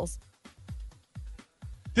commercials.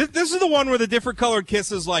 This is the one where the different colored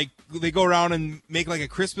kisses, like, they go around and make like a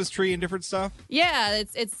Christmas tree and different stuff? Yeah,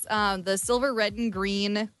 it's the silver, red, and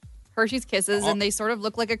green Hershey's Kisses, and they sort of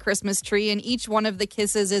look like a Christmas tree, and each one of the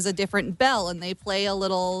kisses is a different bell, and they play a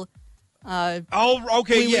little,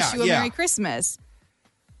 okay, we wish you a Merry Christmas.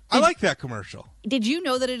 I like that commercial. Did you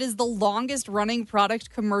know that it is the longest running product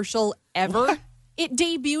commercial ever? What? It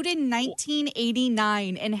debuted in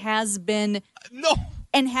 1989 and has been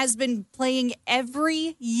playing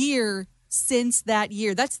every year since that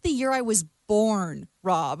year. That's the year I was born,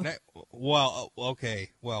 Rob. Well, okay.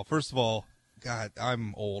 Well, first of all, God,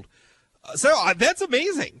 I'm old. So that's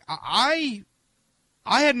amazing. I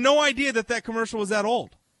had no idea that commercial was that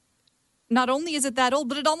old. Not only is it that old,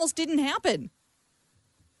 but it almost didn't happen.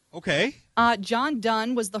 Okay. John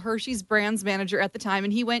Dunn was the Hershey's brands manager at the time,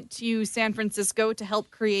 and he went to San Francisco to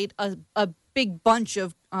help create a big bunch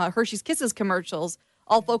of Hershey's Kisses commercials,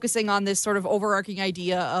 all focusing on this sort of overarching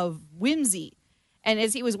idea of whimsy. And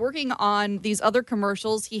as he was working on these other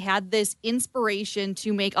commercials, he had this inspiration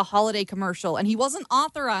to make a holiday commercial, and he wasn't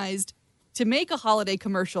authorized to make a holiday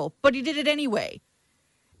commercial, but he did it anyway.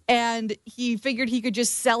 And he figured he could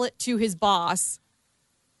just sell it to his boss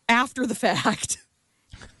after the fact.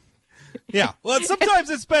 Yeah. Well, sometimes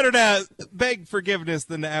it's better to beg forgiveness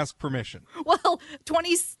than to ask permission. Well,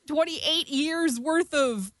 28 years worth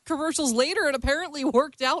of commercials later, it apparently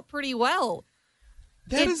worked out pretty well.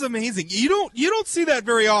 That is amazing. You don't see that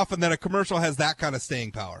very often, that a commercial has that kind of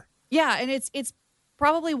staying power. Yeah, and it's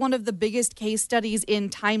probably one of the biggest case studies in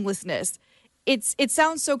timelessness. It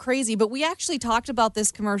sounds so crazy, but we actually talked about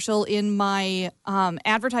this commercial in my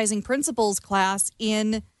advertising principles class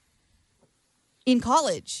in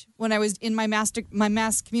college when I was in my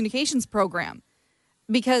mass communications program,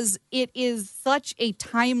 because it is such a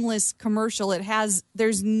timeless commercial.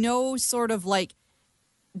 There's no sort of like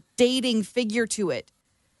dating figure to it,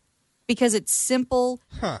 because it's simple.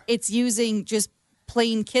 It's using just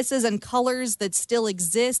plain kisses and colors that still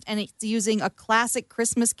exist, and it's using a classic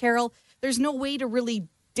Christmas carol. There's no way to really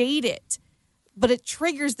date it, but it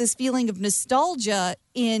triggers this feeling of nostalgia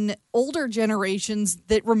in older generations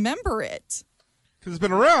that remember it. Because it's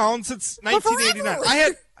been around since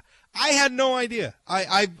 1989. I had no idea.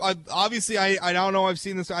 I obviously I don't know. I've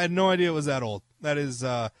seen this. I had no idea it was that old. That is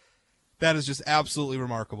just absolutely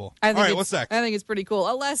remarkable. All right, what's next? I think it's pretty cool.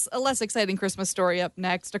 A less exciting Christmas story up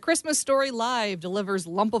next. A Christmas Story Live delivers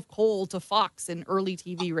lump of coal to Fox in early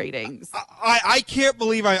TV ratings. I can't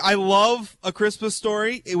believe I love A Christmas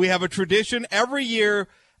Story. We have a tradition every year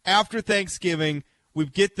after Thanksgiving. We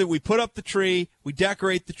put up the tree, we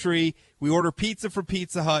decorate the tree, we order pizza from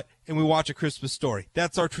Pizza Hut, and we watch A Christmas Story.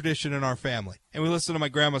 That's our tradition in our family. And we listen to my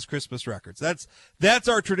grandma's Christmas records. That's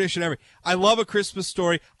our tradition I love A Christmas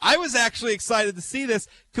Story. I was actually excited to see this,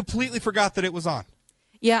 completely forgot that it was on.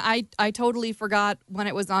 Yeah, I totally forgot when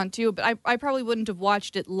it was on too, but I probably wouldn't have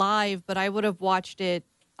watched it live, but I would have watched it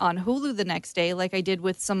on Hulu the next day, like I did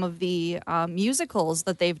with some of the musicals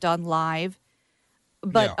that they've done live.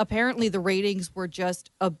 But apparently the ratings were just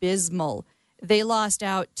abysmal. They lost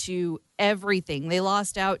out to everything. They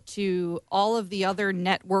lost out to all of the other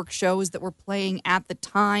network shows that were playing at the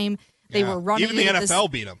time. They were running even the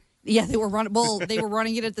NFL beat them. Yeah, they were running. Well, they were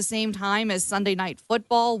running it at the same time as Sunday Night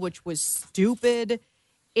Football, which was stupid.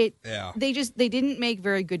 They didn't make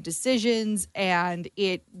very good decisions, and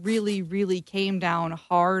it really, really came down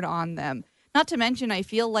hard on them. Not to mention, I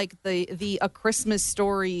feel like the A Christmas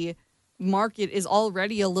Story market is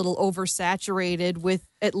already a little oversaturated with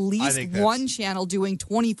at least one channel doing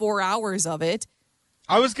 24 hours of it.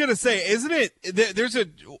 I was going to say, isn't it, there's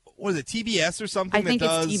TBS or something I think that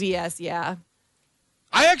does? it's TBS, yeah.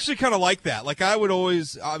 I actually kind of like that. Like I would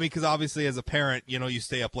always, because obviously as a parent, you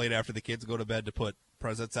stay up late after the kids go to bed to put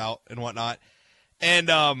presents out and whatnot.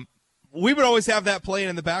 And we would always have that playing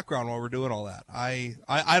in the background while we're doing all that. I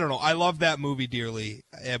don't know. I love that movie dearly,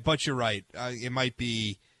 but you're right. It might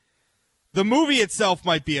be, the movie itself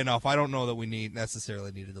might be enough. I don't know that we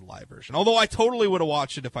necessarily needed the live version. Although I totally would have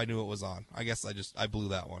watched it if I knew it was on. I guess I blew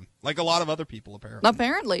that one. Like a lot of other people, apparently.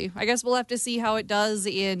 Apparently. I guess we'll have to see how it does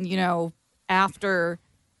in, aftermarket,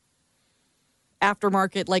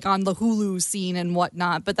 like on the Hulu scene and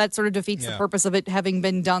whatnot. But that sort of defeats the purpose of it having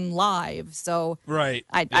been done live. So right.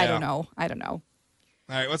 I don't know. I don't know.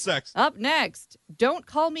 All right, what's next? Up next, "Don't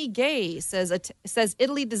Call Me Gay," says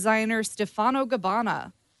Italy designer Stefano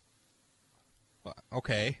Gabbana.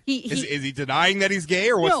 Okay. Is he denying that he's gay,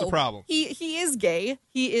 or what's the problem? He is gay.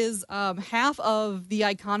 He is half of the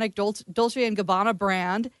iconic Dolce & Gabbana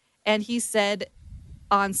brand, and he said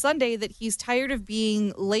on Sunday that he's tired of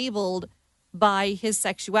being labeled by his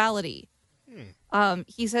sexuality.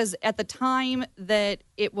 He says at the time that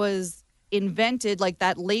it was invented, like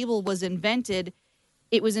that label was invented,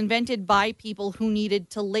 it was invented by people who needed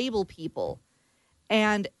to label people.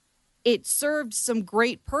 And it served some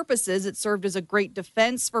great purposes. It served as a great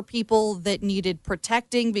defense for people that needed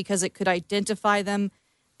protecting because it could identify them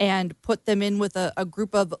and put them in with a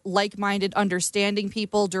group of like-minded, understanding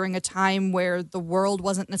people during a time where the world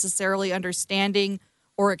wasn't necessarily understanding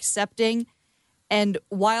or accepting. And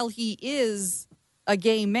while he is a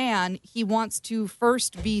gay man, he wants to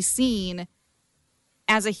first be seen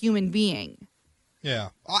as a human being. Yeah.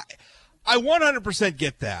 I 100%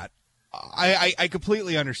 get that. I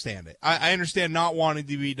completely understand it. I understand not wanting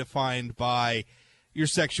to be defined by your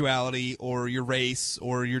sexuality or your race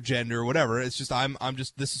or your gender or whatever. It's just I'm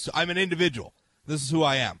an individual. This is who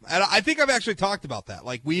I am. And I think I've actually talked about that.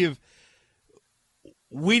 Like we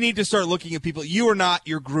need to start looking at people. You are not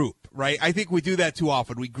your group, right? I think we do that too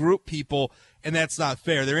often. We group people, and that's not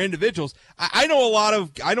fair. They're individuals. I know a lot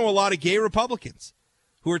of gay Republicans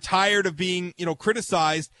who are tired of being,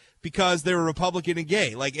 criticized because they're a Republican and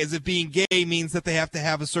gay, like as if being gay means that they have to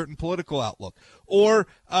have a certain political outlook, or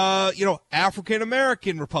African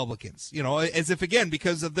American Republicans, as if again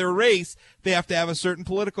because of their race they have to have a certain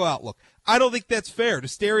political outlook. I don't think that's fair to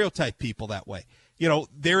stereotype people that way.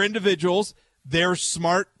 They're individuals, they're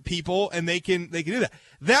smart people, and they can do that.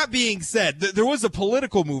 That being said, there was a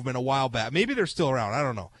political movement a while back. Maybe they're still around. I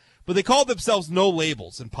don't know. But they called themselves no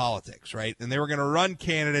labels in politics, right? And they were going to run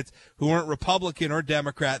candidates who weren't Republican or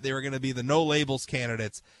Democrat. They were going to be the no labels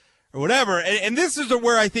candidates or whatever. And this is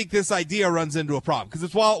where I think this idea runs into a problem, because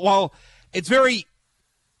it's while it's very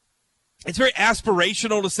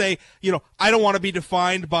aspirational to say, I don't want to be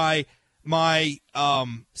defined by my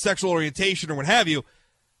sexual orientation or what have you.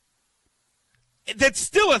 That's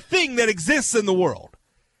still a thing that exists in the world.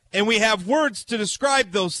 And we have words to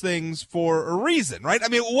describe those things for a reason, right? I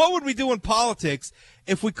mean, what would we do in politics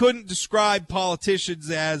if we couldn't describe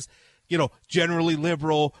politicians as, generally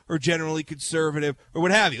liberal or generally conservative or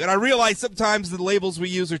what have you? And I realize sometimes the labels we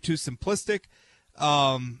use are too simplistic,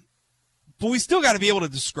 but we still got to be able to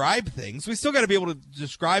describe things. We still got to be able to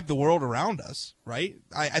describe the world around us, right?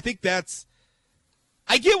 I think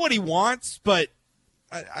I get what he wants, but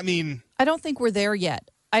I mean, I don't think we're there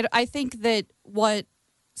yet. I think that what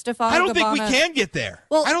Stefano I don't think we Gabbana, can get there.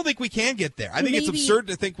 Well, I don't think we can get there. I think it's absurd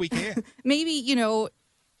to think we can. Maybe,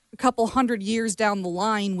 a couple hundred years down the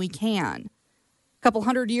line, we can. A couple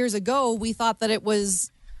hundred years ago, we thought that it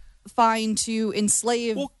was fine to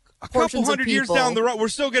enslave a couple hundred years down the road, we're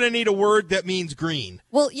still going to need a word that means green.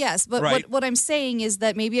 Well, yes, but right. what I'm saying is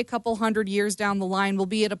that maybe a couple hundred years down the line, we'll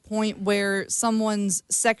be at a point where someone's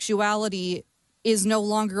sexuality is no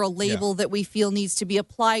longer a label that we feel needs to be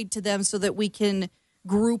applied to them so that we can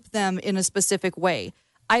group them in a specific way.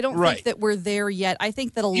 I don't think that we're there yet. I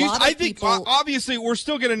think that I think obviously we're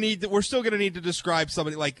still going to need to describe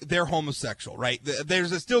somebody like they're homosexual, right?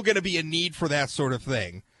 There's still going to be a need for that sort of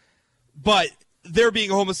thing. But their being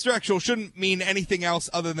homosexual shouldn't mean anything else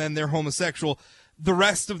other than they're homosexual. The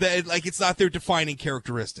rest of that, like, it's not their defining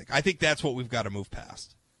characteristic. I think that's what we've got to move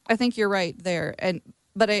past. I think you're right there.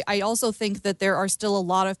 But I also think that there are still a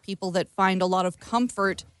lot of people that find a lot of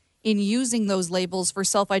comfort in using those labels for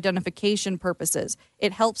self-identification purposes.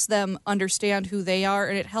 It helps them understand who they are,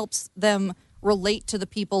 and it helps them relate to the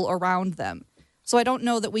people around them. So I don't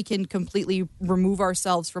know that we can completely remove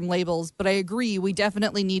ourselves from labels, but I agree we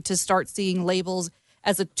definitely need to start seeing labels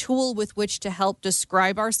as a tool with which to help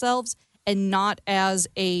describe ourselves and not as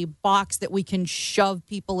a box that we can shove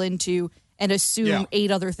people into and assume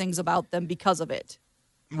 8 other things about them because of it.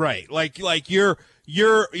 Right. Like you're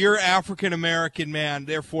you're African American man,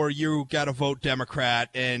 therefore you got to vote Democrat,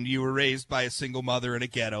 and you were raised by a single mother in a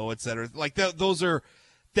ghetto, etc. Like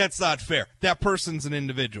that's not fair. That person's an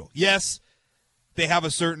individual. Yes, they have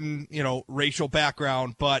a certain, racial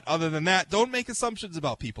background, but other than that, don't make assumptions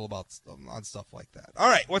about people on stuff like that. All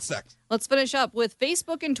right, what's next? Let's finish up with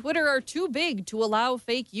Facebook and Twitter are too big to allow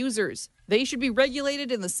fake users. They should be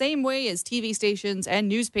regulated in the same way as TV stations and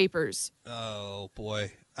newspapers. Oh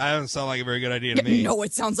boy, that doesn't sound like a very good idea to me. No,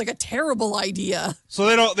 it sounds like a terrible idea. So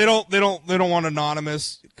they don't want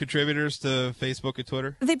anonymous contributors to Facebook and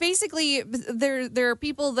Twitter? They basically there are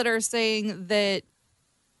people that are saying that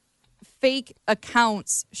fake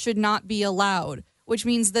accounts should not be allowed, which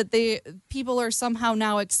means that people are somehow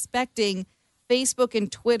now expecting Facebook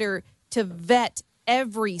and Twitter to vet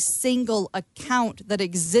every single account that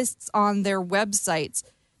exists on their websites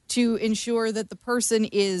to ensure that the person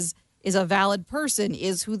is a valid person,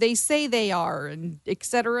 is who they say they are, and et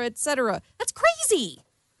cetera, et cetera. That's crazy.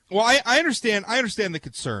 Well, I understand the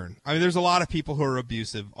concern. I mean, there's a lot of people who are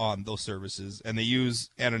abusive on those services, and they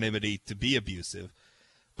use anonymity to be abusive.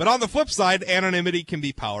 But on the flip side, anonymity can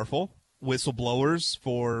be powerful. Whistleblowers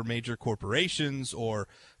for major corporations or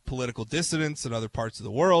political dissidents in other parts of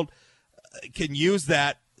the world can use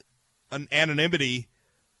that anonymity,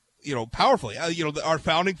 powerfully. Our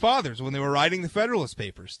founding fathers, when they were writing the Federalist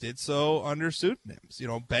Papers, did so under pseudonyms.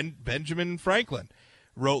 Benjamin Franklin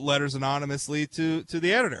wrote letters anonymously to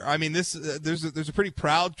the editor. I mean, there's a pretty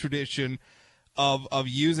proud tradition of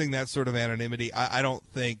using that sort of anonymity. I don't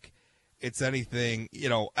think it's anything,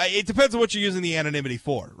 it depends on what you're using the anonymity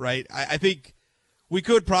for, right? I think we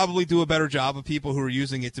could probably do a better job of people who are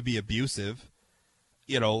using it to be abusive.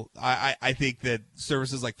 I think that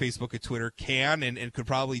services like Facebook and Twitter can and could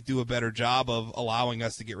probably do a better job of allowing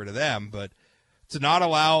us to get rid of them. But to not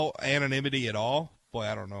allow anonymity at all, boy,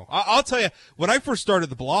 I don't know. I'll tell you, when I first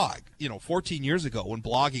started the blog, 14 years ago, when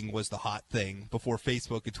blogging was the hot thing before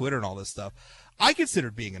Facebook and Twitter and all this stuff, I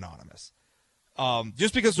considered being anonymous.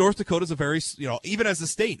 Just because North Dakota is a very, even as a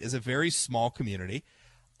state, is a very small community.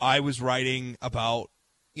 I was writing about,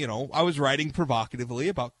 provocatively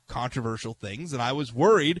about controversial things, and I was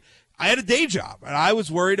worried. I had a day job, and I was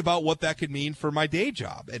worried about what that could mean for my day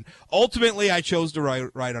job. And ultimately, I chose to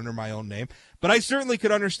write under my own name. But I certainly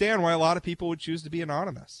could understand why a lot of people would choose to be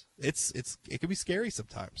anonymous. It can be scary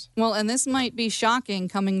sometimes. Well, and this might be shocking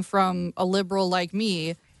coming from a liberal like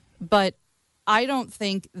me, but I don't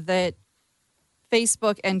think that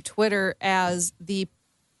Facebook and Twitter, as the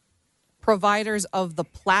providers of the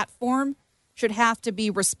platform, should have to be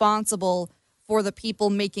responsible for the people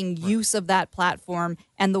making use of that platform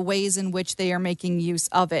and the ways in which they are making use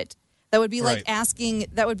of it. That would be like asking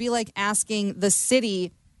the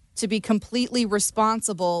city to be completely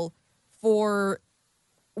responsible for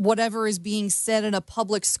whatever is being said in a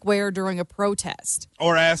public square during a protest.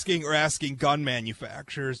 Or asking gun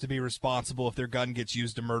manufacturers to be responsible if their gun gets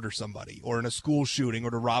used to murder somebody, or in a school shooting,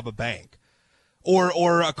 or to rob a bank.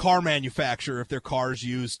 Or a car manufacturer if their car is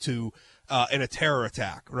used to in a terror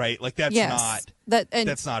attack, right? Like that's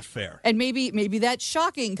not fair. And maybe that's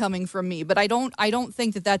shocking coming from me, but I don't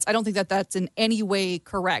think that's in any way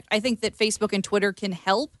correct. I think that Facebook and Twitter can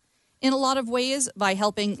help in a lot of ways by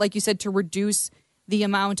helping, like you said, to reduce the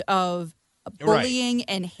amount of bullying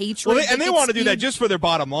and hatred. Well, and they want to do that just for their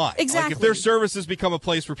bottom line. Exactly. Like if their services become a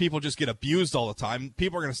place where people just get abused all the time,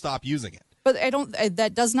 people are going to stop using it. But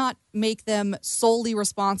that does not make them solely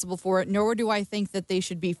responsible for it, nor do I think that they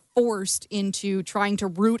should be forced into trying to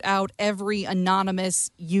root out every anonymous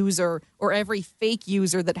user or every fake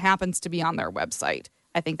user that happens to be on their website.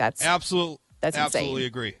 I think that's insane. Absolutely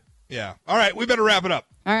agree. Yeah. All right, we better wrap it up.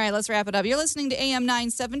 All right, let's wrap it up. You're listening to AM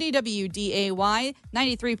 970 WDAY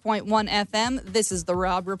 93.1 FM. This is The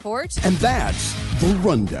Rob Report. And that's The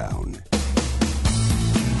Rundown.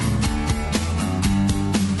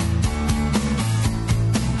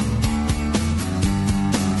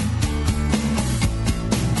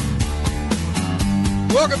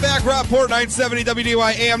 Welcome back, Rob Port, 970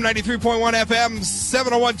 WDY AM 93.1 FM,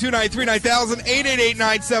 701-293-9000,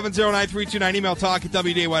 888-970-9329. Email talk at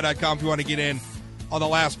WDAY.com if you want to get in on the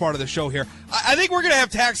last part of the show here. I think we're going to have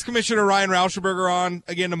Tax Commissioner Ryan Rauschenberger on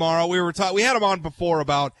again tomorrow. We had him on before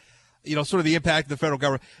about, sort of the impact of the federal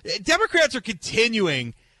government. Democrats are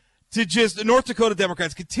continuing to North Dakota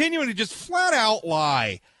Democrats continuing to just flat out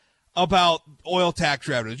lie about oil tax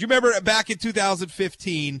revenues. You remember back in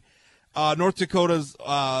 2015, North Dakota's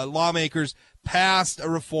lawmakers passed a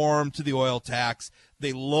reform to the oil tax.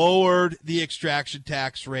 They lowered the extraction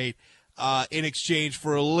tax rate in exchange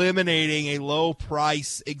for eliminating a low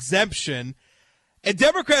price exemption. And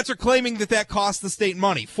Democrats are claiming that costs the state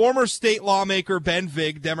money. Former state lawmaker Ben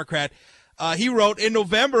Vig, Democrat, he wrote, in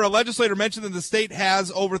November, a legislator mentioned that the state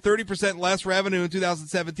has over 30% less revenue in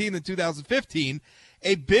 2017 than 2015.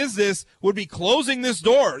 A business would be closing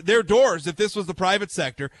their doors if this was the private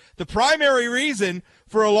sector. The primary reason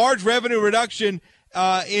for a large revenue reduction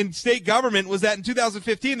in state government was that in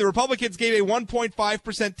 2015, the Republicans gave a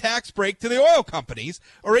 1.5% tax break to the oil companies,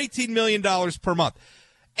 or $18 million per month.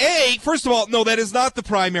 First of all, no, that is not the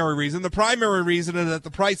primary reason. The primary reason is that the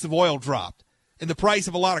price of oil dropped, and the price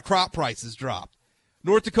of a lot of crop prices dropped.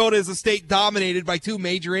 North Dakota is a state dominated by two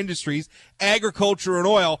major industries, agriculture and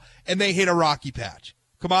oil, and they hit a rocky patch.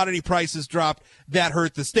 Commodity prices dropped. That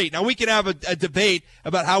hurt the state. Now, we can have a debate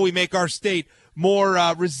about how we make our state more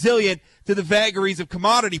resilient to the vagaries of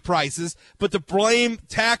commodity prices, but to blame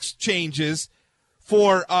tax changes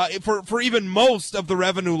for even most of the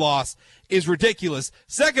revenue loss is ridiculous.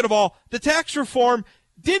 Second of all, the tax reform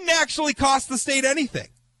didn't actually cost the state anything.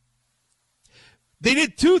 They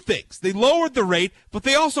did two things. They lowered the rate, but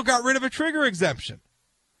they also got rid of a trigger exemption.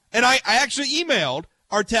 And I actually emailed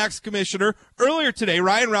our tax commissioner earlier today,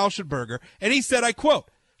 Ryan Rauschenberger, and he said, I quote,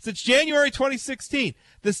 since January 2016,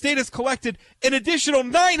 the state has collected an additional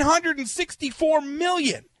 $964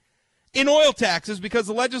 million in oil taxes because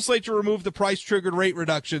the legislature removed the price-triggered rate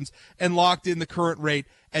reductions and locked in the current rate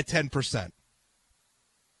at 10%.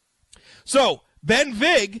 So Ben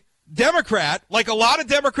Vig, Democrat, like a lot of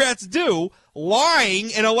Democrats do, lying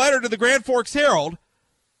in a letter to the Grand Forks Herald,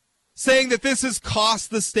 saying that this has cost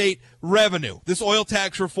the state revenue. This oil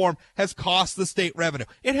tax reform has cost the state revenue.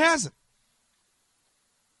 It hasn't.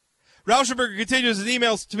 Rauschenberger continues his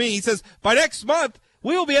emails to me. He says, by next month,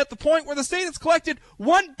 we will be at the point where the state has collected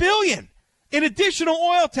 $1 billion in additional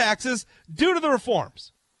oil taxes due to the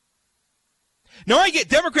reforms. Now, I get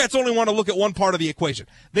Democrats only want to look at one part of the equation.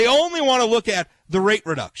 They only want to look at the rate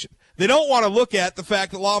reduction. They don't want to look at the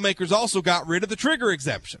fact that lawmakers also got rid of the trigger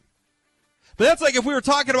exemption. But that's like if we were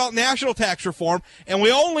talking about national tax reform and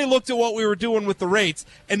we only looked at what we were doing with the rates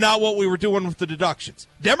and not what we were doing with the deductions.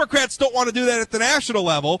 Democrats don't want to do that at the national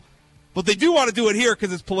level, but they do want to do it here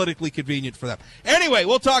because it's politically convenient for them. Anyway,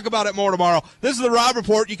 we'll talk about it more tomorrow. This is the Rob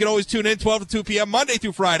Report. You can always tune in 12 to 2 p.m. Monday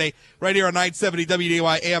through Friday right here on 970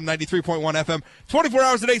 WDAY AM 93.1 FM. 24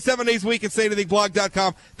 hours a day, 7 days a week at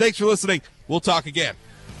SayAnythingBlog.com. Thanks for listening. We'll talk again.